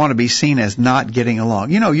they don't want to be seen as not getting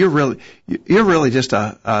along. You know, you're really just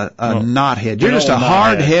a knothead. You're just a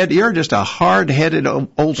hardhead. You're just a hard-headed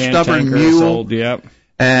old stubborn mule. Yep.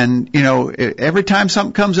 And, you know, every time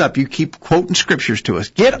something comes up, you keep quoting scriptures to us.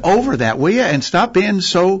 Get over that, will you? And stop being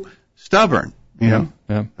so stubborn. You know?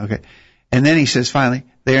 Yeah. Okay. And then he says, finally,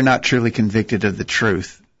 they are not truly convicted of the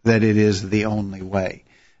truth, that it is the only way.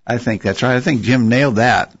 I think that's right. I think Jim nailed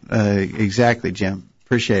that. Exactly, Jim.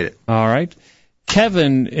 Appreciate it. All right.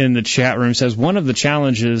 Kevin in the chat room says one of the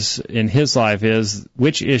challenges in his life is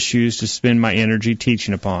which issues to spend my energy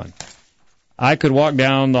teaching upon. I could walk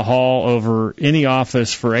down the hall over any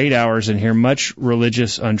office for 8 hours and hear much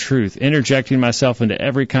religious untruth. Interjecting myself into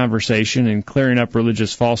every conversation and clearing up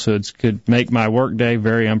religious falsehoods could make my workday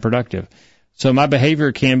very unproductive. So my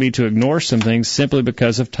behavior can be to ignore some things simply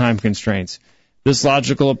because of time constraints. This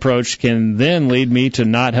logical approach can then lead me to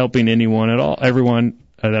not helping everyone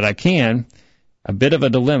that I can. A bit of a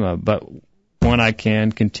dilemma, but one I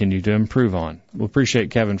can continue to improve on. We appreciate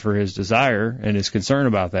Kevin for his desire and his concern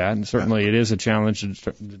about that, and certainly it is a challenge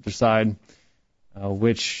to decide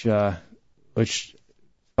which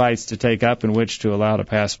fights to take up and which to allow to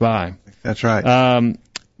pass by. That's right.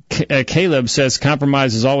 Caleb says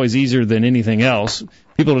compromise is always easier than anything else.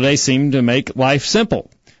 People today seem to make life simple.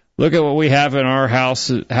 Look at what we have in our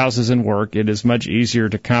houses and work. It is much easier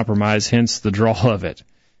to compromise, hence the draw of it.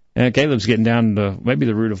 And Caleb's getting down to maybe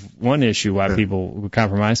the root of one issue why people would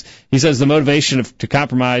compromise. He says the motivation to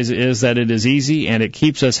compromise is that it is easy and it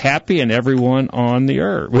keeps us happy and everyone on the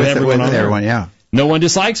earth. With everyone, yeah. No one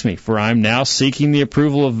dislikes me, for I'm now seeking the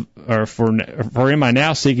approval of, for am I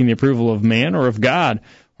now seeking the approval of man or of God?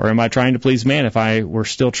 Or am I trying to please man? If I were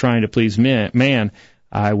still trying to please man,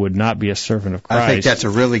 I would not be a servant of Christ. I think that's a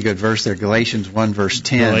really good verse there, Galatians 1, verse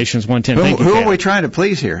 10. Galatians 1:10. Who are we trying to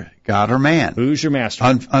please here, God or man? Who's your master?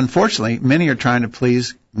 Unfortunately, many are trying to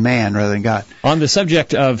please man rather than God. On the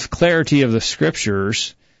subject of clarity of the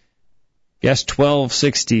Scriptures, Guest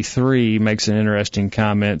 1263 makes an interesting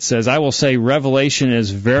comment. It says, I will say Revelation is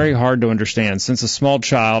very hard to understand. Since a small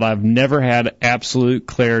child, I've never had absolute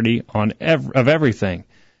clarity of everything.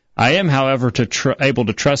 I am, however, able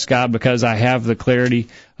to trust God because I have the clarity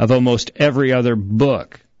of almost every other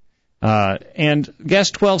book. And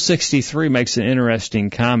Guest 1263 makes an interesting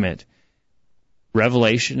comment.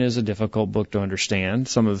 Revelation is a difficult book to understand.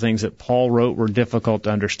 Some of the things that Paul wrote were difficult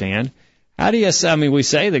to understand. We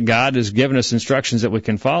say that God has given us instructions that we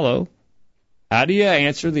can follow. How do you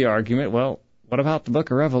answer the argument, well, what about the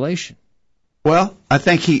book of Revelation? Well, I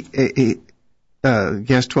think Guest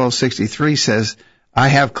 1263 says, I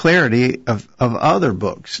have clarity of other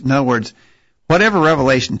books. In other words, whatever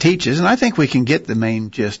Revelation teaches, and I think we can get the main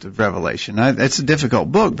gist of Revelation. It's a difficult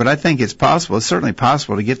book, but I think it's possible. It's certainly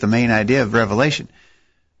possible to get the main idea of Revelation.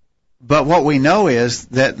 But what we know is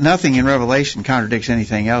that nothing in Revelation contradicts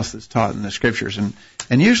anything else that's taught in the Scriptures.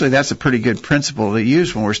 And usually that's a pretty good principle to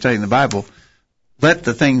use when we're studying the Bible. Let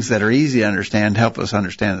the things that are easy to understand help us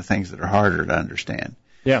understand the things that are harder to understand.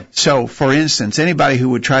 Yeah. So, for instance, anybody who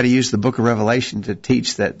would try to use the book of Revelation to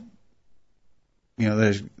teach that,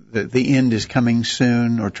 there's the end is coming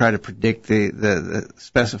soon, or try to predict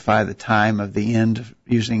specify the time of the end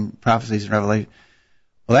using prophecies in Revelation,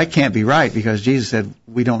 well, that can't be right, because Jesus said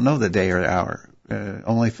we don't know the day or the hour.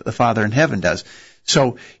 Only the Father in heaven does.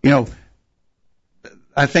 So,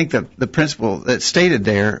 I think that the principle that's stated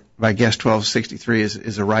there by Guest 1263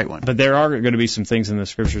 is a right one. But there are going to be some things in the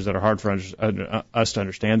Scriptures that are hard for us to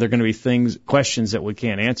understand. There are going to be questions that we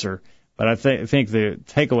can't answer. But I think the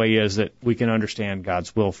takeaway is that we can understand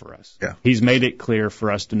God's will for us. Yeah. He's made it clear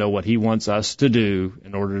for us to know what He wants us to do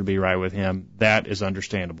in order to be right with Him. That is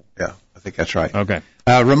understandable. Yeah, I think that's right. Okay.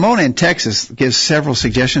 Ramona in Texas gives several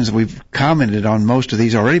suggestions. We've commented on most of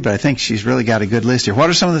these already, but I think she's really got a good list here.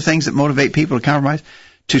 What are some of the things that motivate people to compromise?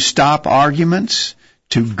 To stop arguments,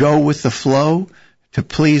 to go with the flow, to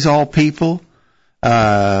please all people,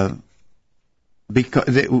 to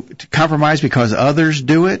compromise because others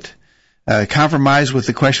do it. Compromise with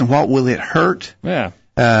the question, what will it hurt? Yeah.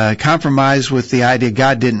 Compromise with the idea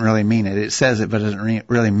God didn't really mean it. It says it, but doesn't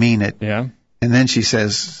really mean it. Yeah. And then she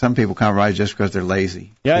says some people compromise just because they're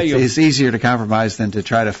lazy. Yeah, it's easier to compromise than to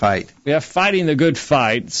try to fight. Yeah, fighting the good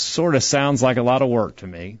fight sort of sounds like a lot of work to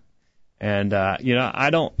me. And I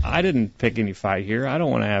didn't pick any fight here. I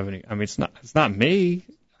don't want to have any. I mean, it's not me.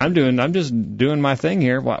 I'm just doing my thing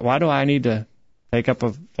here. Why do I need to take up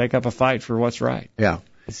a fight for what's right? Yeah.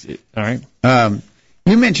 All right.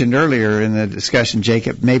 You mentioned earlier in the discussion,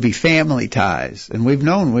 Jacob, maybe family ties, and we've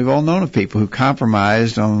all known of people who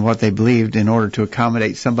compromised on what they believed in order to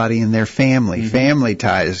accommodate somebody in their family. Mm-hmm. Family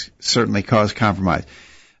ties certainly cause compromise.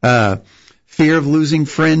 Fear of losing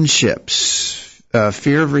friendships.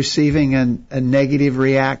 Fear of receiving a negative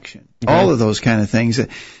reaction. Mm-hmm. All of those kind of things.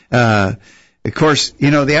 Of course,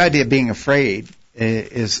 the idea of being afraid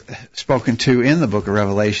is spoken to in the book of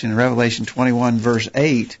Revelation. In Revelation 21, verse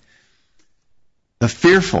 8, the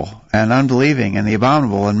fearful and unbelieving and the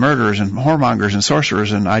abominable and murderers and whoremongers and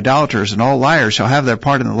sorcerers and idolaters and all liars shall have their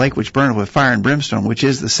part in the lake which burneth with fire and brimstone, which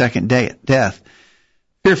is the second death.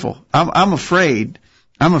 Fearful. I'm afraid.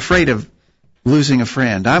 I'm afraid of losing a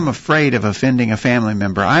friend. I'm afraid of offending a family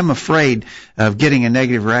member. I'm afraid of getting a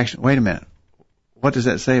negative reaction. Wait a minute. What does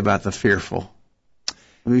that say about the fearful?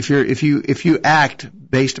 If you act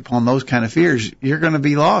based upon those kind of fears, you're going to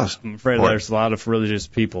be lost. I'm afraid there's a lot of religious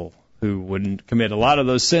people who wouldn't commit a lot of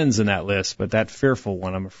those sins in that list, but that fearful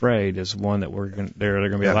one, I'm afraid, is one that there are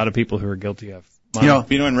going to be a lot of people who are guilty of.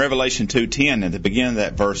 In Revelation 2:10, at the beginning of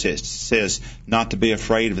that verse, it says not to be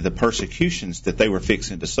afraid of the persecutions that they were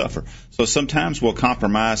fixing to suffer. So sometimes we'll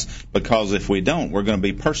compromise because if we don't, we're going to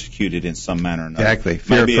be persecuted in some manner or another. Exactly.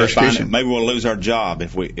 Fear of persecution. Maybe we'll lose our job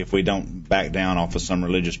if we don't back down off of some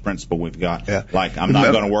religious principle we've got. Yeah. Like, I'm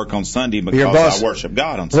not going to work on Sunday because I worship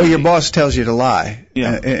God on Sunday. Well, your boss tells you to lie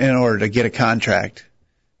in order to get a contract.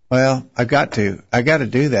 Well, I got to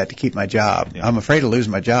do that to keep my job. Yeah. I'm afraid to lose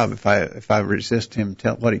my job if I resist him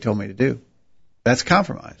what he told me to do. That's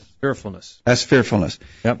compromise. Fearfulness. That's fearfulness.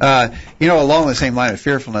 Yep. Along the same line of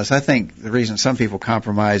fearfulness, I think the reason some people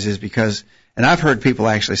compromise is because, and I've heard people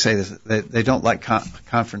actually say this, that they don't like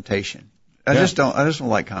confrontation. I just don't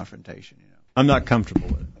like confrontation. I'm not comfortable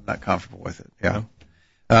with it. I'm not comfortable with it. Yeah.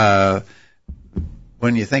 No.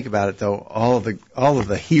 When you think about it, though, all of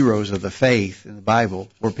the heroes of the faith in the Bible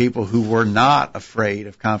were people who were not afraid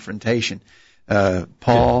of confrontation.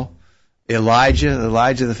 Paul, Elijah,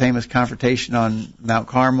 the famous confrontation on Mount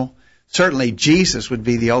Carmel. Certainly, Jesus would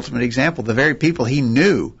be the ultimate example. The very people he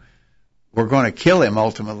knew were going to kill him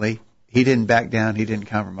ultimately, he didn't back down. He didn't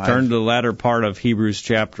compromise. Turn to the latter part of Hebrews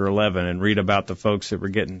chapter 11 and read about the folks that were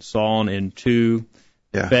getting sawn in two,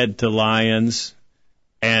 fed to lions.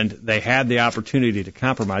 And they had the opportunity to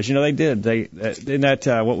compromise. They did. Isn't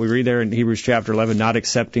that what we read there in Hebrews chapter 11? Not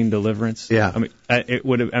accepting deliverance. Yeah. I mean, it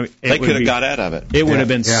would have. They could have got out of it. It would have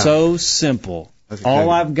been so simple.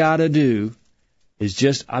 All I've got to do is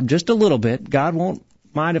just a little bit. God won't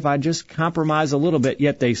mind if I just compromise a little bit.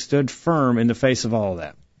 Yet they stood firm in the face of all of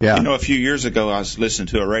that. Yeah. A few years ago, I was listening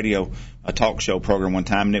to a talk show program one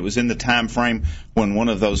time, and it was in the time frame when one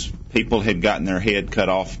of those people had gotten their head cut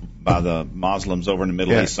off by the Muslims over in the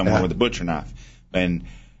Middle East somewhere with a butcher knife. And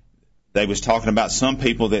they was talking about some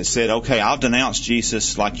people that said, okay, I'll denounce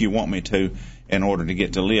Jesus like you want me to, in order to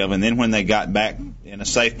get to live. And then when they got back in a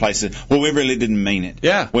safe place, said, well, we really didn't mean it.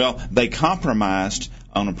 Yeah. Well, they compromised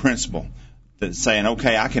on a principle. That saying,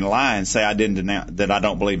 okay, I can lie and say I didn't denounce, that I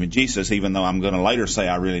don't believe in Jesus, even though I'm going to later say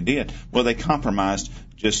I really did. Well, they compromised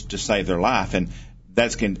just to save their life, and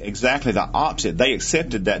that's exactly the opposite. They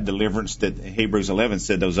accepted that deliverance that Hebrews 11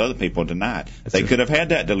 said those other people denied. They could have had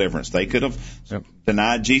that deliverance. They could have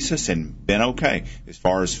denied Jesus and been okay as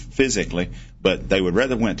far as physically, but they would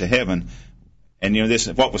rather went to heaven. And this,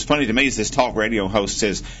 what was funny to me is this talk radio host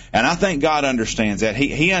says, and I think God understands that.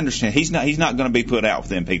 He understands. He's not going to be put out with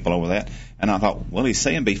them people over that. And I thought, well, he's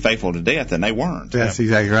saying be faithful to death, and they weren't. That's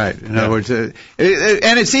exactly right. In other words, and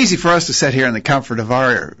it's easy for us to sit here in the comfort of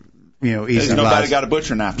our, easy lives. Nobody got a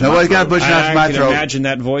butcher knife. Nobody's got a butcher knife to my throat. I can imagine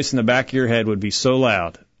that voice in the back of your head would be so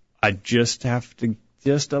loud. I just have to,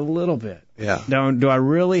 just a little bit. Yeah. Do I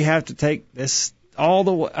really have to take this all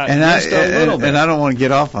the way? And I don't want to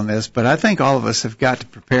get off on this, but I think all of us have got to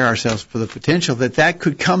prepare ourselves for the potential that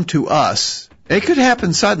could come to us. It could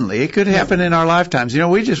happen suddenly. It could happen in our lifetimes.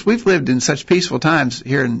 We've lived in such peaceful times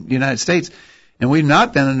here in the United States, and we've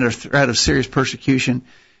not been under threat of serious persecution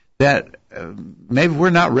that maybe we're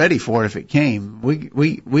not ready for it if it came.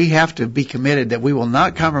 We have to be committed that we will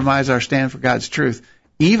not compromise our stand for God's truth,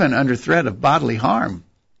 even under threat of bodily harm.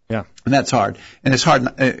 Yeah. And that's hard. And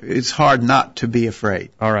it's hard not to be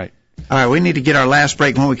afraid. All right. All right, we need to get our last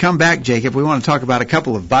break. When we come back, Jacob, we want to talk about a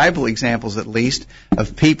couple of Bible examples, at least,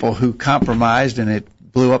 of people who compromised and it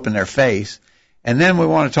blew up in their face. And then we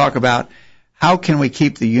want to talk about how can we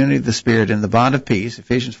keep the unity of the Spirit in the bond of peace,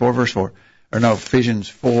 Ephesians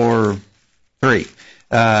 4:3.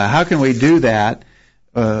 How can we do that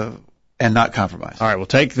and not compromise? All right, we'll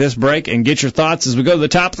take this break and get your thoughts as we go to the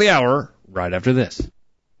top of the hour right after this.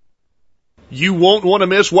 You won't want to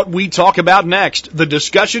miss what we talk about next. The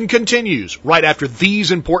discussion continues right after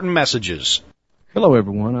these important messages. Hello,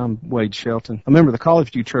 everyone. I'm Wade Shelton, a member of the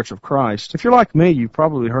College View Church of Christ. If you're like me, you've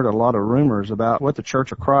probably heard a lot of rumors about what the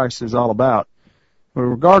Church of Christ is all about. But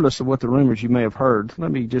regardless of what the rumors you may have heard, let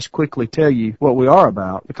me just quickly tell you what we are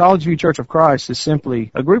about. The College View Church of Christ is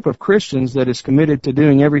simply a group of Christians that is committed to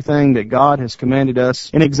doing everything that God has commanded us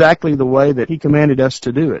in exactly the way that He commanded us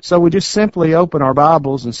to do it. So we just simply open our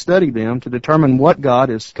Bibles and study them to determine what God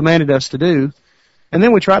has commanded us to do, and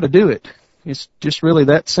then we try to do it. It's just really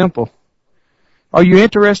that simple. Are you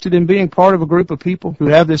interested in being part of a group of people who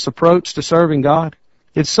have this approach to serving God?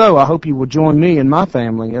 If so, I hope you will join me and my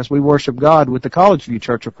family as we worship God with the College View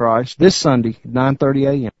Church of Christ this Sunday at 9:30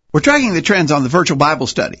 a.m. We're tracking the trends on the virtual Bible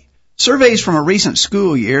study. Surveys from a recent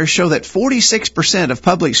school year show that 46% of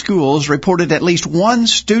public schools reported at least one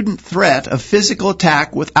student threat of physical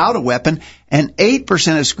attack without a weapon, and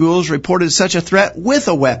 8% of schools reported such a threat with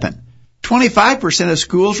a weapon. 25% of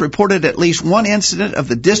schools reported at least one incident of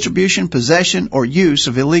the distribution, possession, or use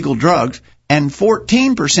of illegal drugs, and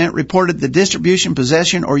 14% reported the distribution,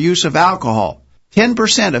 possession, or use of alcohol.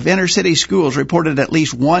 10% of inner-city schools reported at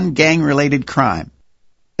least one gang-related crime.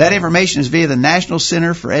 That information is via the National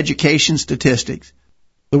Center for Education Statistics.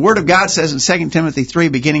 The Word of God says in 2 Timothy 3,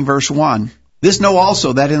 beginning verse 1, "This know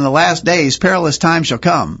also that in the last days perilous times shall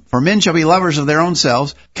come. For men shall be lovers of their own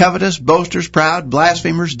selves, covetous, boasters, proud,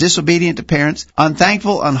 blasphemers, disobedient to parents,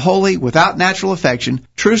 unthankful, unholy, without natural affection,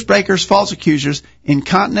 truce breakers, false accusers,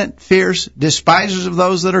 incontinent, fierce, despisers of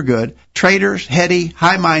those that are good, traitors, heady,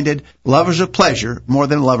 high-minded, lovers of pleasure more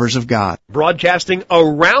than lovers of God." Broadcasting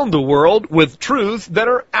around the world with truths that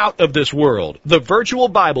are out of this world. The Virtual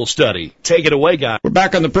Bible Study. Take it away, guys. We're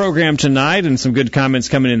back on the program tonight, and some good comments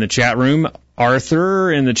coming in the chat room.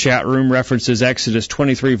 Arthur in the chat room references Exodus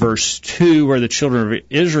 23, verse 2, where the children of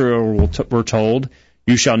Israel were told,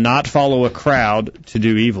 "You shall not follow a crowd to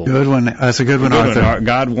do evil." Good one. That's a good one, Arthur.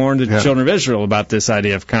 God warned the children of Israel about this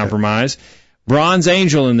idea of compromise. Bronze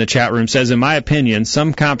Angel in the chat room says, "In my opinion,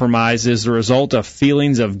 some compromise is the result of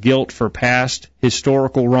feelings of guilt for past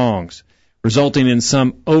historical wrongs, resulting in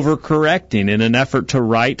some overcorrecting in an effort to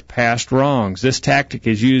right past wrongs. This tactic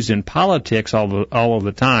is used in politics all of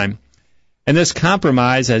the time, and this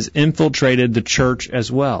compromise has infiltrated the church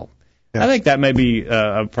as well." Yeah. I think that may be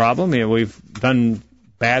a problem. We've done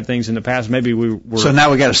bad things in the past. Maybe we were... So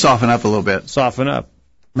now we got to soften up a little bit. Soften up.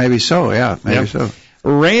 Maybe so, yeah. Maybe so.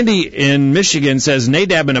 Randy in Michigan says,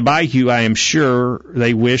 "Nadab and Abihu, I am sure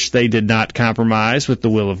they wish they did not compromise with the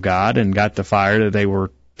will of God and got the fire that they were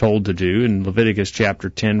told to do." In Leviticus chapter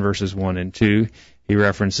 10, verses 1 and 2, he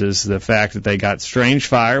references the fact that they got strange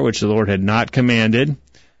fire, which the Lord had not commanded.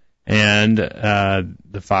 and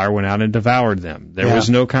the fire went out and devoured them. There was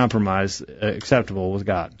no compromise acceptable with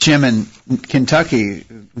God. Jim in Kentucky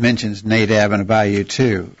mentions Nadab and Abihu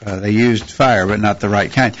too. They used fire, but not the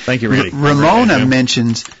right kind. Thank you, Rudy. Ramona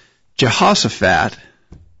mentions Jehoshaphat,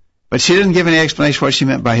 but she didn't give any explanation what she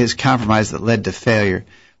meant by his compromise that led to failure.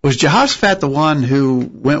 Was Jehoshaphat the one who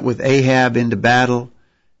went with Ahab into battle,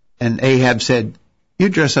 and Ahab said, "You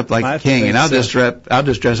dress up like a king, and I'll just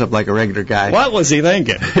dress up like a regular guy"? What was he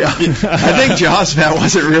thinking? I think Jehoshaphat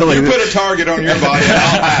wasn't really. You put a target on your body, and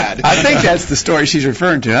I'll hide. I think that's the story she's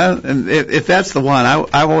referring to. And if that's the one,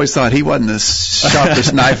 I've always thought he wasn't the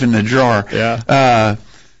sharpest knife in the drawer. Yeah.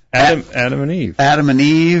 Adam and Eve. Adam and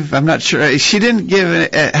Eve. I'm not sure. She didn't give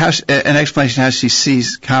an explanation how she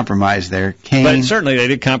sees compromise there. Cain. But certainly they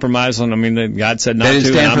did compromise on. I mean, God said not they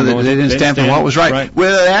to. They didn't stand for what was right.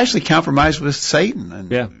 Well, they actually compromised with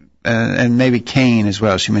Satan. And maybe Cain as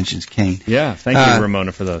well. She mentions Cain. Yeah. Thank you,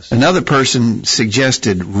 Ramona, for those. Another person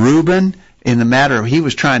suggested Reuben in the matter of he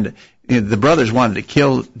was trying to. The brothers wanted to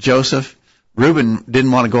kill Joseph. Reuben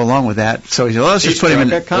didn't want to go along with that, so he said, "Let's just put him in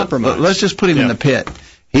the pit."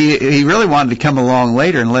 He really wanted to come along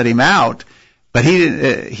later and let him out, but he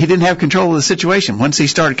didn't have control of the situation. Once he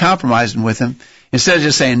started compromising with him, instead of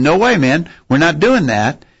just saying, "No way, man, we're not doing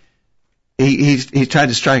that," he tried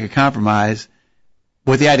to strike a compromise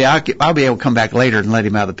with the idea, "I'll be able to come back later and let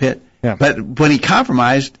him out of the pit." Yeah. But when he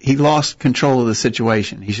compromised, he lost control of the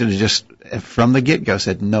situation. He should have just, from the get-go,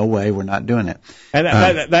 said, "No way, we're not doing it." And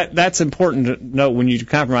that's important to note. When you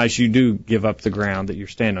compromise, you do give up the ground that you're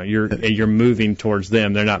standing on. You're moving towards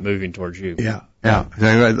them. They're not moving towards you. Yeah.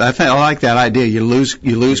 I like that idea. You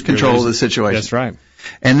lose control of the situation. That's right.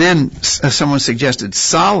 And then someone suggested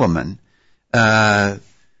Solomon. And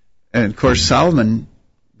of course, Solomon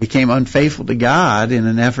became unfaithful to God in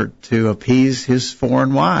an effort to appease his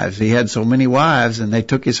foreign wives. He had so many wives, and they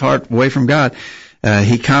took his heart away from God.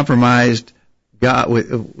 He compromised God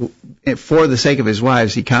for the sake of his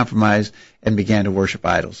wives. He compromised and began to worship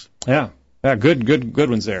idols. Yeah. Good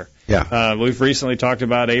ones there. Yeah. We've recently talked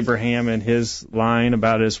about Abraham and his line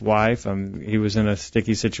about his wife. He was in a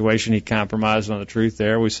sticky situation. He compromised on the truth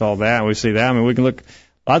there. We saw that. We see that. I mean, we can look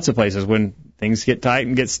lots of places when things get tight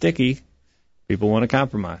and get sticky. People want to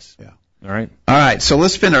compromise. Yeah. All right. So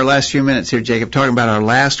let's spend our last few minutes here, Jacob, talking about our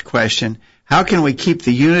last question. How can we keep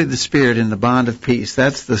the unity of the Spirit in the bond of peace?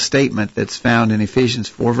 That's the statement that's found in Ephesians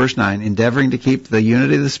 4, verse 9, endeavoring to keep the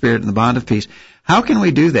unity of the Spirit in the bond of peace. How can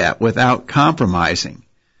we do that without compromising?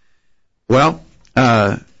 Well,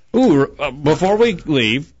 before we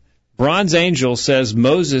leave, Bronze Angel says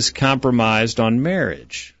Moses compromised on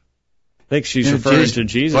marriage. I think she's referring to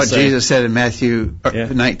Jesus. What Jesus said in Matthew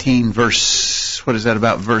 19, verse, what is that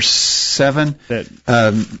about, verse 7?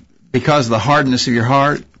 Because of the hardness of your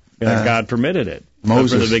heart. God permitted it.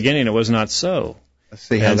 Moses. But from the beginning, it was not so. Let's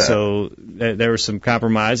see how so there was some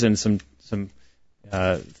compromise and some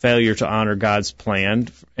failure to honor God's plan.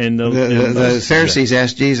 The Pharisees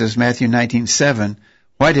asked Jesus, Matthew 19:7,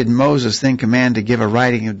 why did Moses then command to give a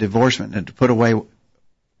writing of divorcement and to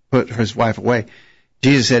put his wife away?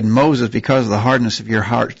 Jesus said, Moses, because of the hardness of your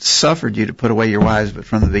heart, suffered you to put away your wives, but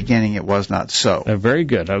from the beginning it was not so. Very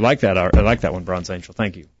good. I like that. I like that one, Bronze Angel.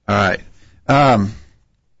 Thank you. All right.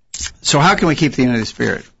 So how can we keep the unity of the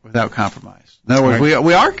Spirit without compromise? In other words,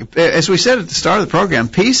 we are, as we said at the start of the program,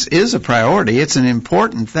 peace is a priority. It's an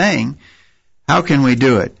important thing. How can we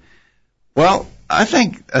do it? Well, I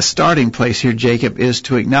think a starting place here, Jacob, is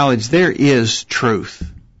to acknowledge there is truth.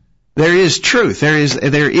 There is truth. There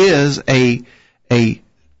is an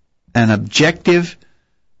objective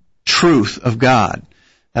truth of God.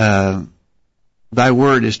 Thy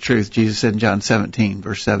word is truth, Jesus said in John 17,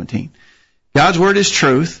 verse 17. God's word is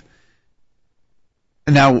truth.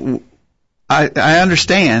 Now, I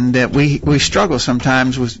understand that we struggle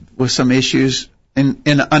sometimes with some issues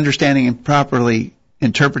in understanding and properly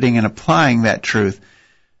interpreting and applying that truth.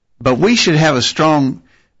 But we should have a strong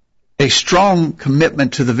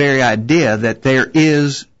commitment to the very idea that there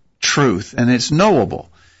is truth and it's knowable.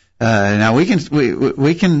 Now we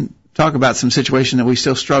can talk about some situation that we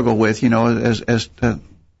still struggle with, as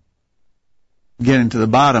getting to the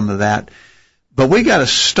bottom of that. But we got to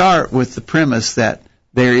start with the premise that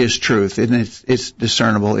there is truth and it's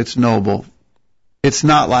discernible, it's knowable. It's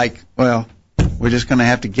not like, well, we're just going to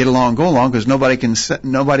have to get along, go along, because nobody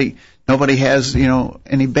has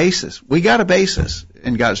any basis. We got a basis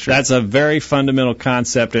in God's truth. That's a very fundamental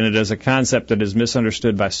concept, and it is a concept that is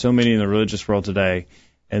misunderstood by so many in the religious world today.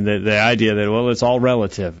 And the idea that, well, it's all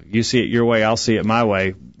relative. You see it your way, I'll see it my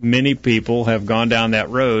way. Many people have gone down that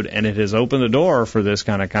road, and it has opened the door for this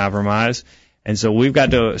kind of compromise. And so we've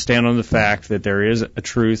got to stand on the fact that there is a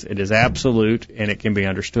truth, it is absolute, and it can be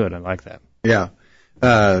understood. I like that. Yeah.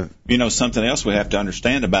 Something else we have to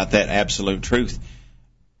understand about that absolute truth.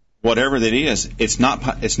 Whatever that is, it's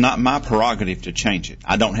not my prerogative to change it.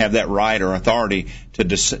 I don't have that right or authority to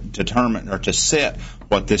determine or to set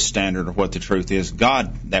what this standard or what the truth is.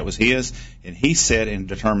 God, that was His, and He set and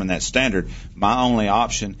determined that standard. My only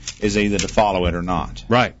option is either to follow it or not.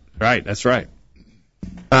 Right, that's right.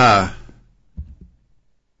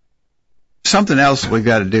 Something else we've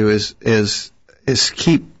got to do is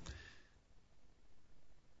keep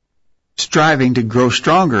striving to grow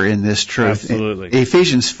stronger in this truth. Absolutely.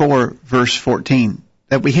 Ephesians 4, verse 14,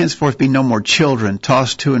 that we henceforth be no more children,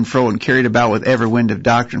 tossed to and fro and carried about with every wind of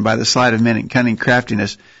doctrine by the sleight of men and cunning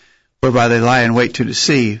craftiness, whereby they lie in wait to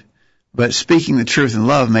deceive, but speaking the truth in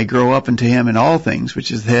love may grow up into Him in all things,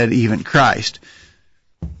 which is the head, even Christ.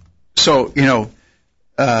 So,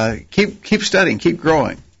 keep studying, keep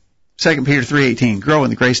growing. 2 Peter 3:18, grow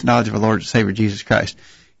in the grace and knowledge of our Lord and Savior Jesus Christ.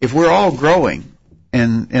 If we're all growing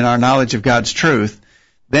in our knowledge of God's truth,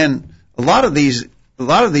 then a lot of these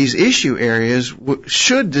issue areas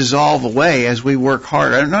should dissolve away as we work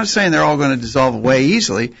hard. I'm not saying they're all going to dissolve away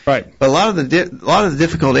easily, right? But a lot of the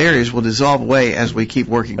difficult areas will dissolve away as we keep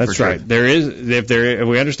working. That's for right. truth. If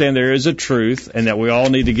we understand there is a truth and that we all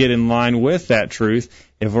need to get in line with that truth,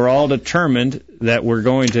 if we're all determined that we're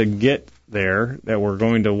going to get there, that we're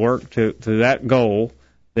going to work to that goal,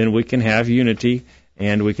 then we can have unity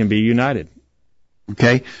and we can be united.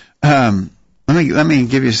 Okay. Let me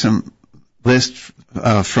give you some list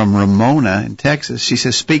from Ramona in Texas. She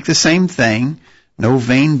says, speak the same thing, no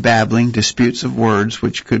vain babbling, disputes of words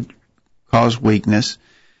which could cause weakness,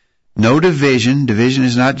 no division. Division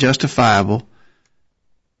is not justifiable.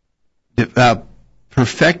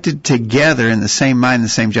 Perfected together in the same mind, the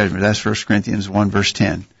same judgment. That's 1 Corinthians 1, verse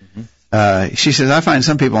 10. She says, I find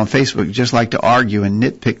some people on Facebook just like to argue and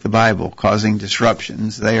nitpick the Bible, causing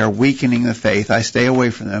disruptions. They are weakening the faith. I stay away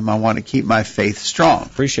from them. I want to keep my faith strong.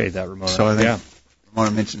 Appreciate that, Ramona. So I think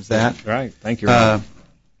Ramona mentions that. Right. Thank you, Ramona.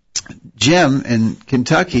 Jim in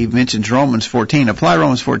Kentucky mentions Romans 14. Apply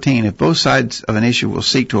Romans 14. If both sides of an issue will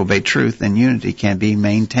seek to obey truth, then unity can be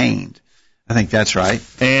maintained. I think that's right.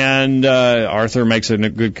 And Arthur makes a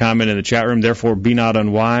good comment in the chat room. Therefore, be not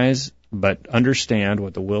unwise, but understand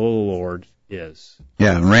what the will of the Lord is.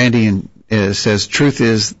 Yeah, Randy says truth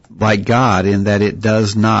is like God in that it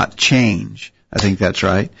does not change. I think that's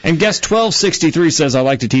right. And guest 1263 says, I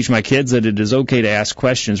like to teach my kids that it is okay to ask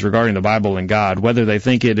questions regarding the Bible and God, whether they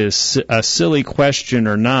think it is a silly question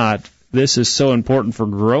or not. This is so important for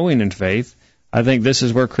growing in faith. I think this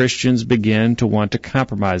is where Christians begin to want to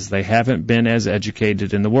compromise. They haven't been as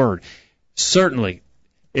educated in the Word. Certainly,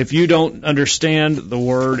 if you don't understand the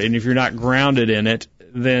Word and if you're not grounded in it,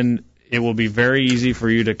 then it will be very easy for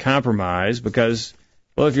you to compromise because,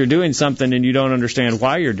 well, if you're doing something and you don't understand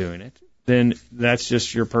why you're doing it, then that's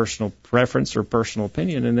just your personal preference or personal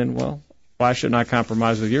opinion. And then, well, why shouldn't I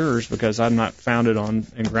compromise with yours because I'm not founded on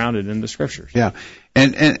and grounded in the Scriptures? Yeah.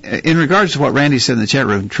 And in regards to what Randy said in the chat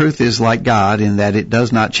room, truth is like God in that it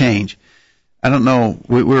does not change. I don't know.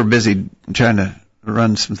 We were busy trying to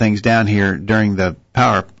run some things down here during the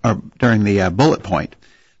bullet point,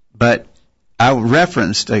 but I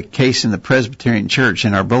referenced a case in the Presbyterian Church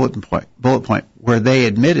in our bullet point where they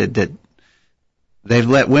admitted that they've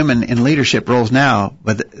let women in leadership roles now,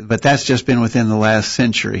 but that's just been within the last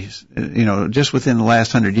centuries. Just within the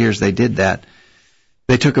last 100 years they did that.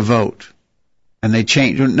 They took a vote and they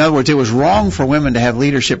changed. In other words, it was wrong for women to have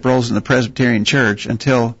leadership roles in the Presbyterian Church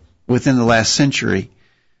until within the last century.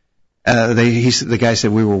 The guy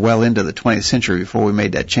said we were well into the 20th century before we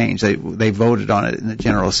made that change. They voted on it in the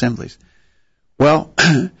General Assemblies. Well,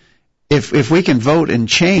 if we can vote and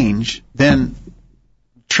change, then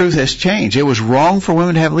truth has changed. It was wrong for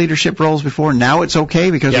women to have leadership roles before. Now it's okay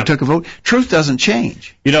because we took a vote. Truth doesn't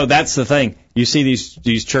change. That's the thing. You see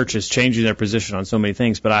these churches changing their position on so many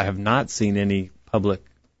things, but I have not seen any public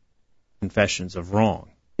confessions of wrong.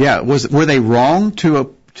 Yeah, were they wrong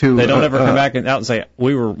to they don't ever come back out and say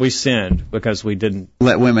we sinned because we didn't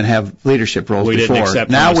let women have leadership roles we before. Didn't accept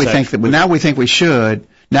now we think that now we think we should.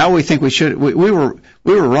 Now we think we should. We were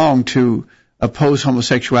wrong to oppose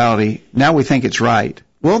homosexuality. Now we think it's right.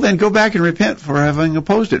 Well, then go back and repent for having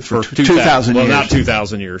opposed it for 2,000 years. Well, not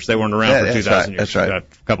 2,000 years. They weren't around for 2,000 years. That's right. A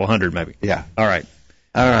couple hundred, maybe. Yeah. All right.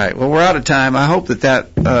 Well, we're out of time. I hope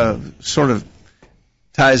that sort of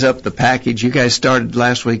ties up the package. You guys started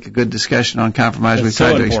last week a good discussion on compromise. We've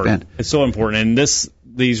tried to expand. It's so important. And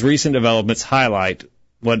these recent developments highlight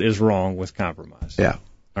what is wrong with compromise. Yeah.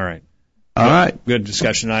 All right. All right. Good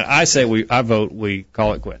discussion tonight. I vote we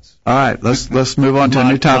call it quits. All right. Let's move on to a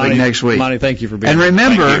new topic next week. Monty, thank you for being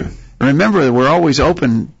here. And remember that we're always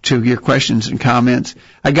open to your questions and comments.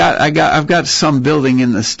 I've got some building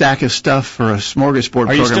in the stack of stuff for a smorgasbord program.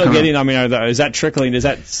 Are you still getting? I mean, is that trickling? Is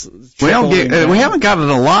that? We haven't got it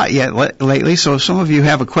a lot yet lately. So if some of you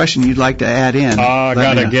have a question you'd like to add in, I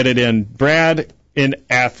gotta get it in. Brad in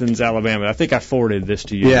Athens, Alabama. I think I forwarded this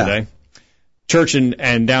to you today. Church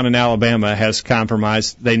and down in Alabama has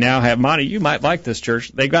compromised. They now have, Monty, you might like this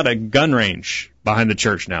church. They've got a gun range behind the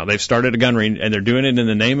church now. They've started a gun range, and they're doing it in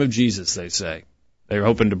the name of Jesus, they say. They're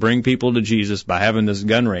hoping to bring people to Jesus by having this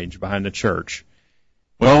gun range behind the church.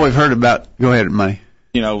 Well, we've heard about, go ahead, Monty.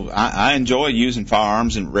 You know, I enjoy using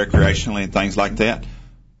firearms and recreationally and things like that,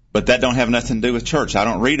 but that don't have nothing to do with church. I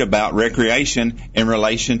don't read about recreation in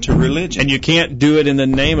relation to religion. And you can't do it in the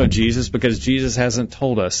name of Jesus because Jesus hasn't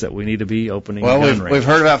told us that we need to be opening gun ranges. We've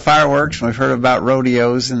heard about fireworks, we've heard about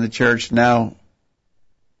rodeos in the church, now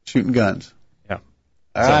shooting guns. Yeah.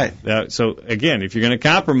 All right. So, again, if you're going to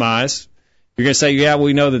compromise, you're going to say, yeah,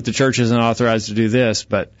 we know that the church isn't authorized to do this,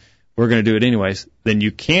 but we're going to do it anyways, then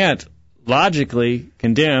you can't logically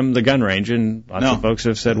condemn the gun range. And lots of folks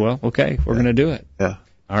have said, well, okay, we're going to do it. Yeah.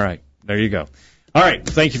 All right. There you go. All right.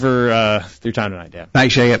 Thank you for your time tonight, Dan.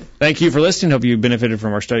 Thanks, Jacob. Thank you for listening. Hope you benefited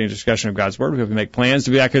from our study and discussion of God's Word. We hope you make plans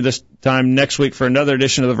to be back here this time next week for another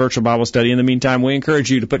edition of the Virtual Bible Study. In the meantime, we encourage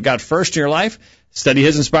you to put God first in your life, study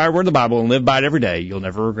His inspired Word, the Bible, and live by it every day. You'll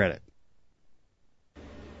never regret it.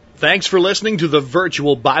 Thanks for listening to the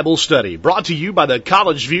Virtual Bible Study, brought to you by the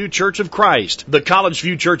College View Church of Christ. The College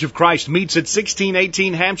View Church of Christ meets at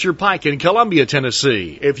 1618 Hampshire Pike in Columbia,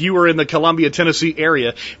 Tennessee. If you are in the Columbia, Tennessee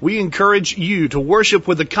area, we encourage you to worship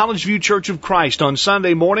with the College View Church of Christ on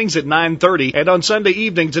Sunday mornings at 9:30 and on Sunday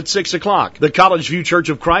evenings at 6 o'clock. The College View Church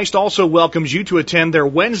of Christ also welcomes you to attend their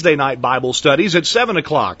Wednesday night Bible studies at 7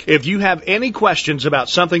 o'clock. If you have any questions about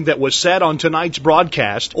something that was said on tonight's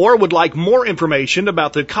broadcast or would like more information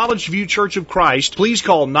about the College View Church of Christ, please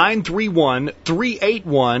call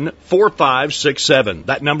 931-381-4567.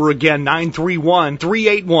 That number again,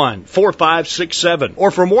 931-381-4567.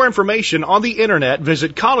 Or for more information on the internet,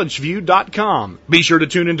 visit collegeview.com. Be sure to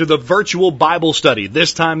tune into the Virtual Bible Study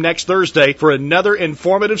this time next Thursday for another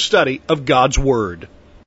informative study of God's Word.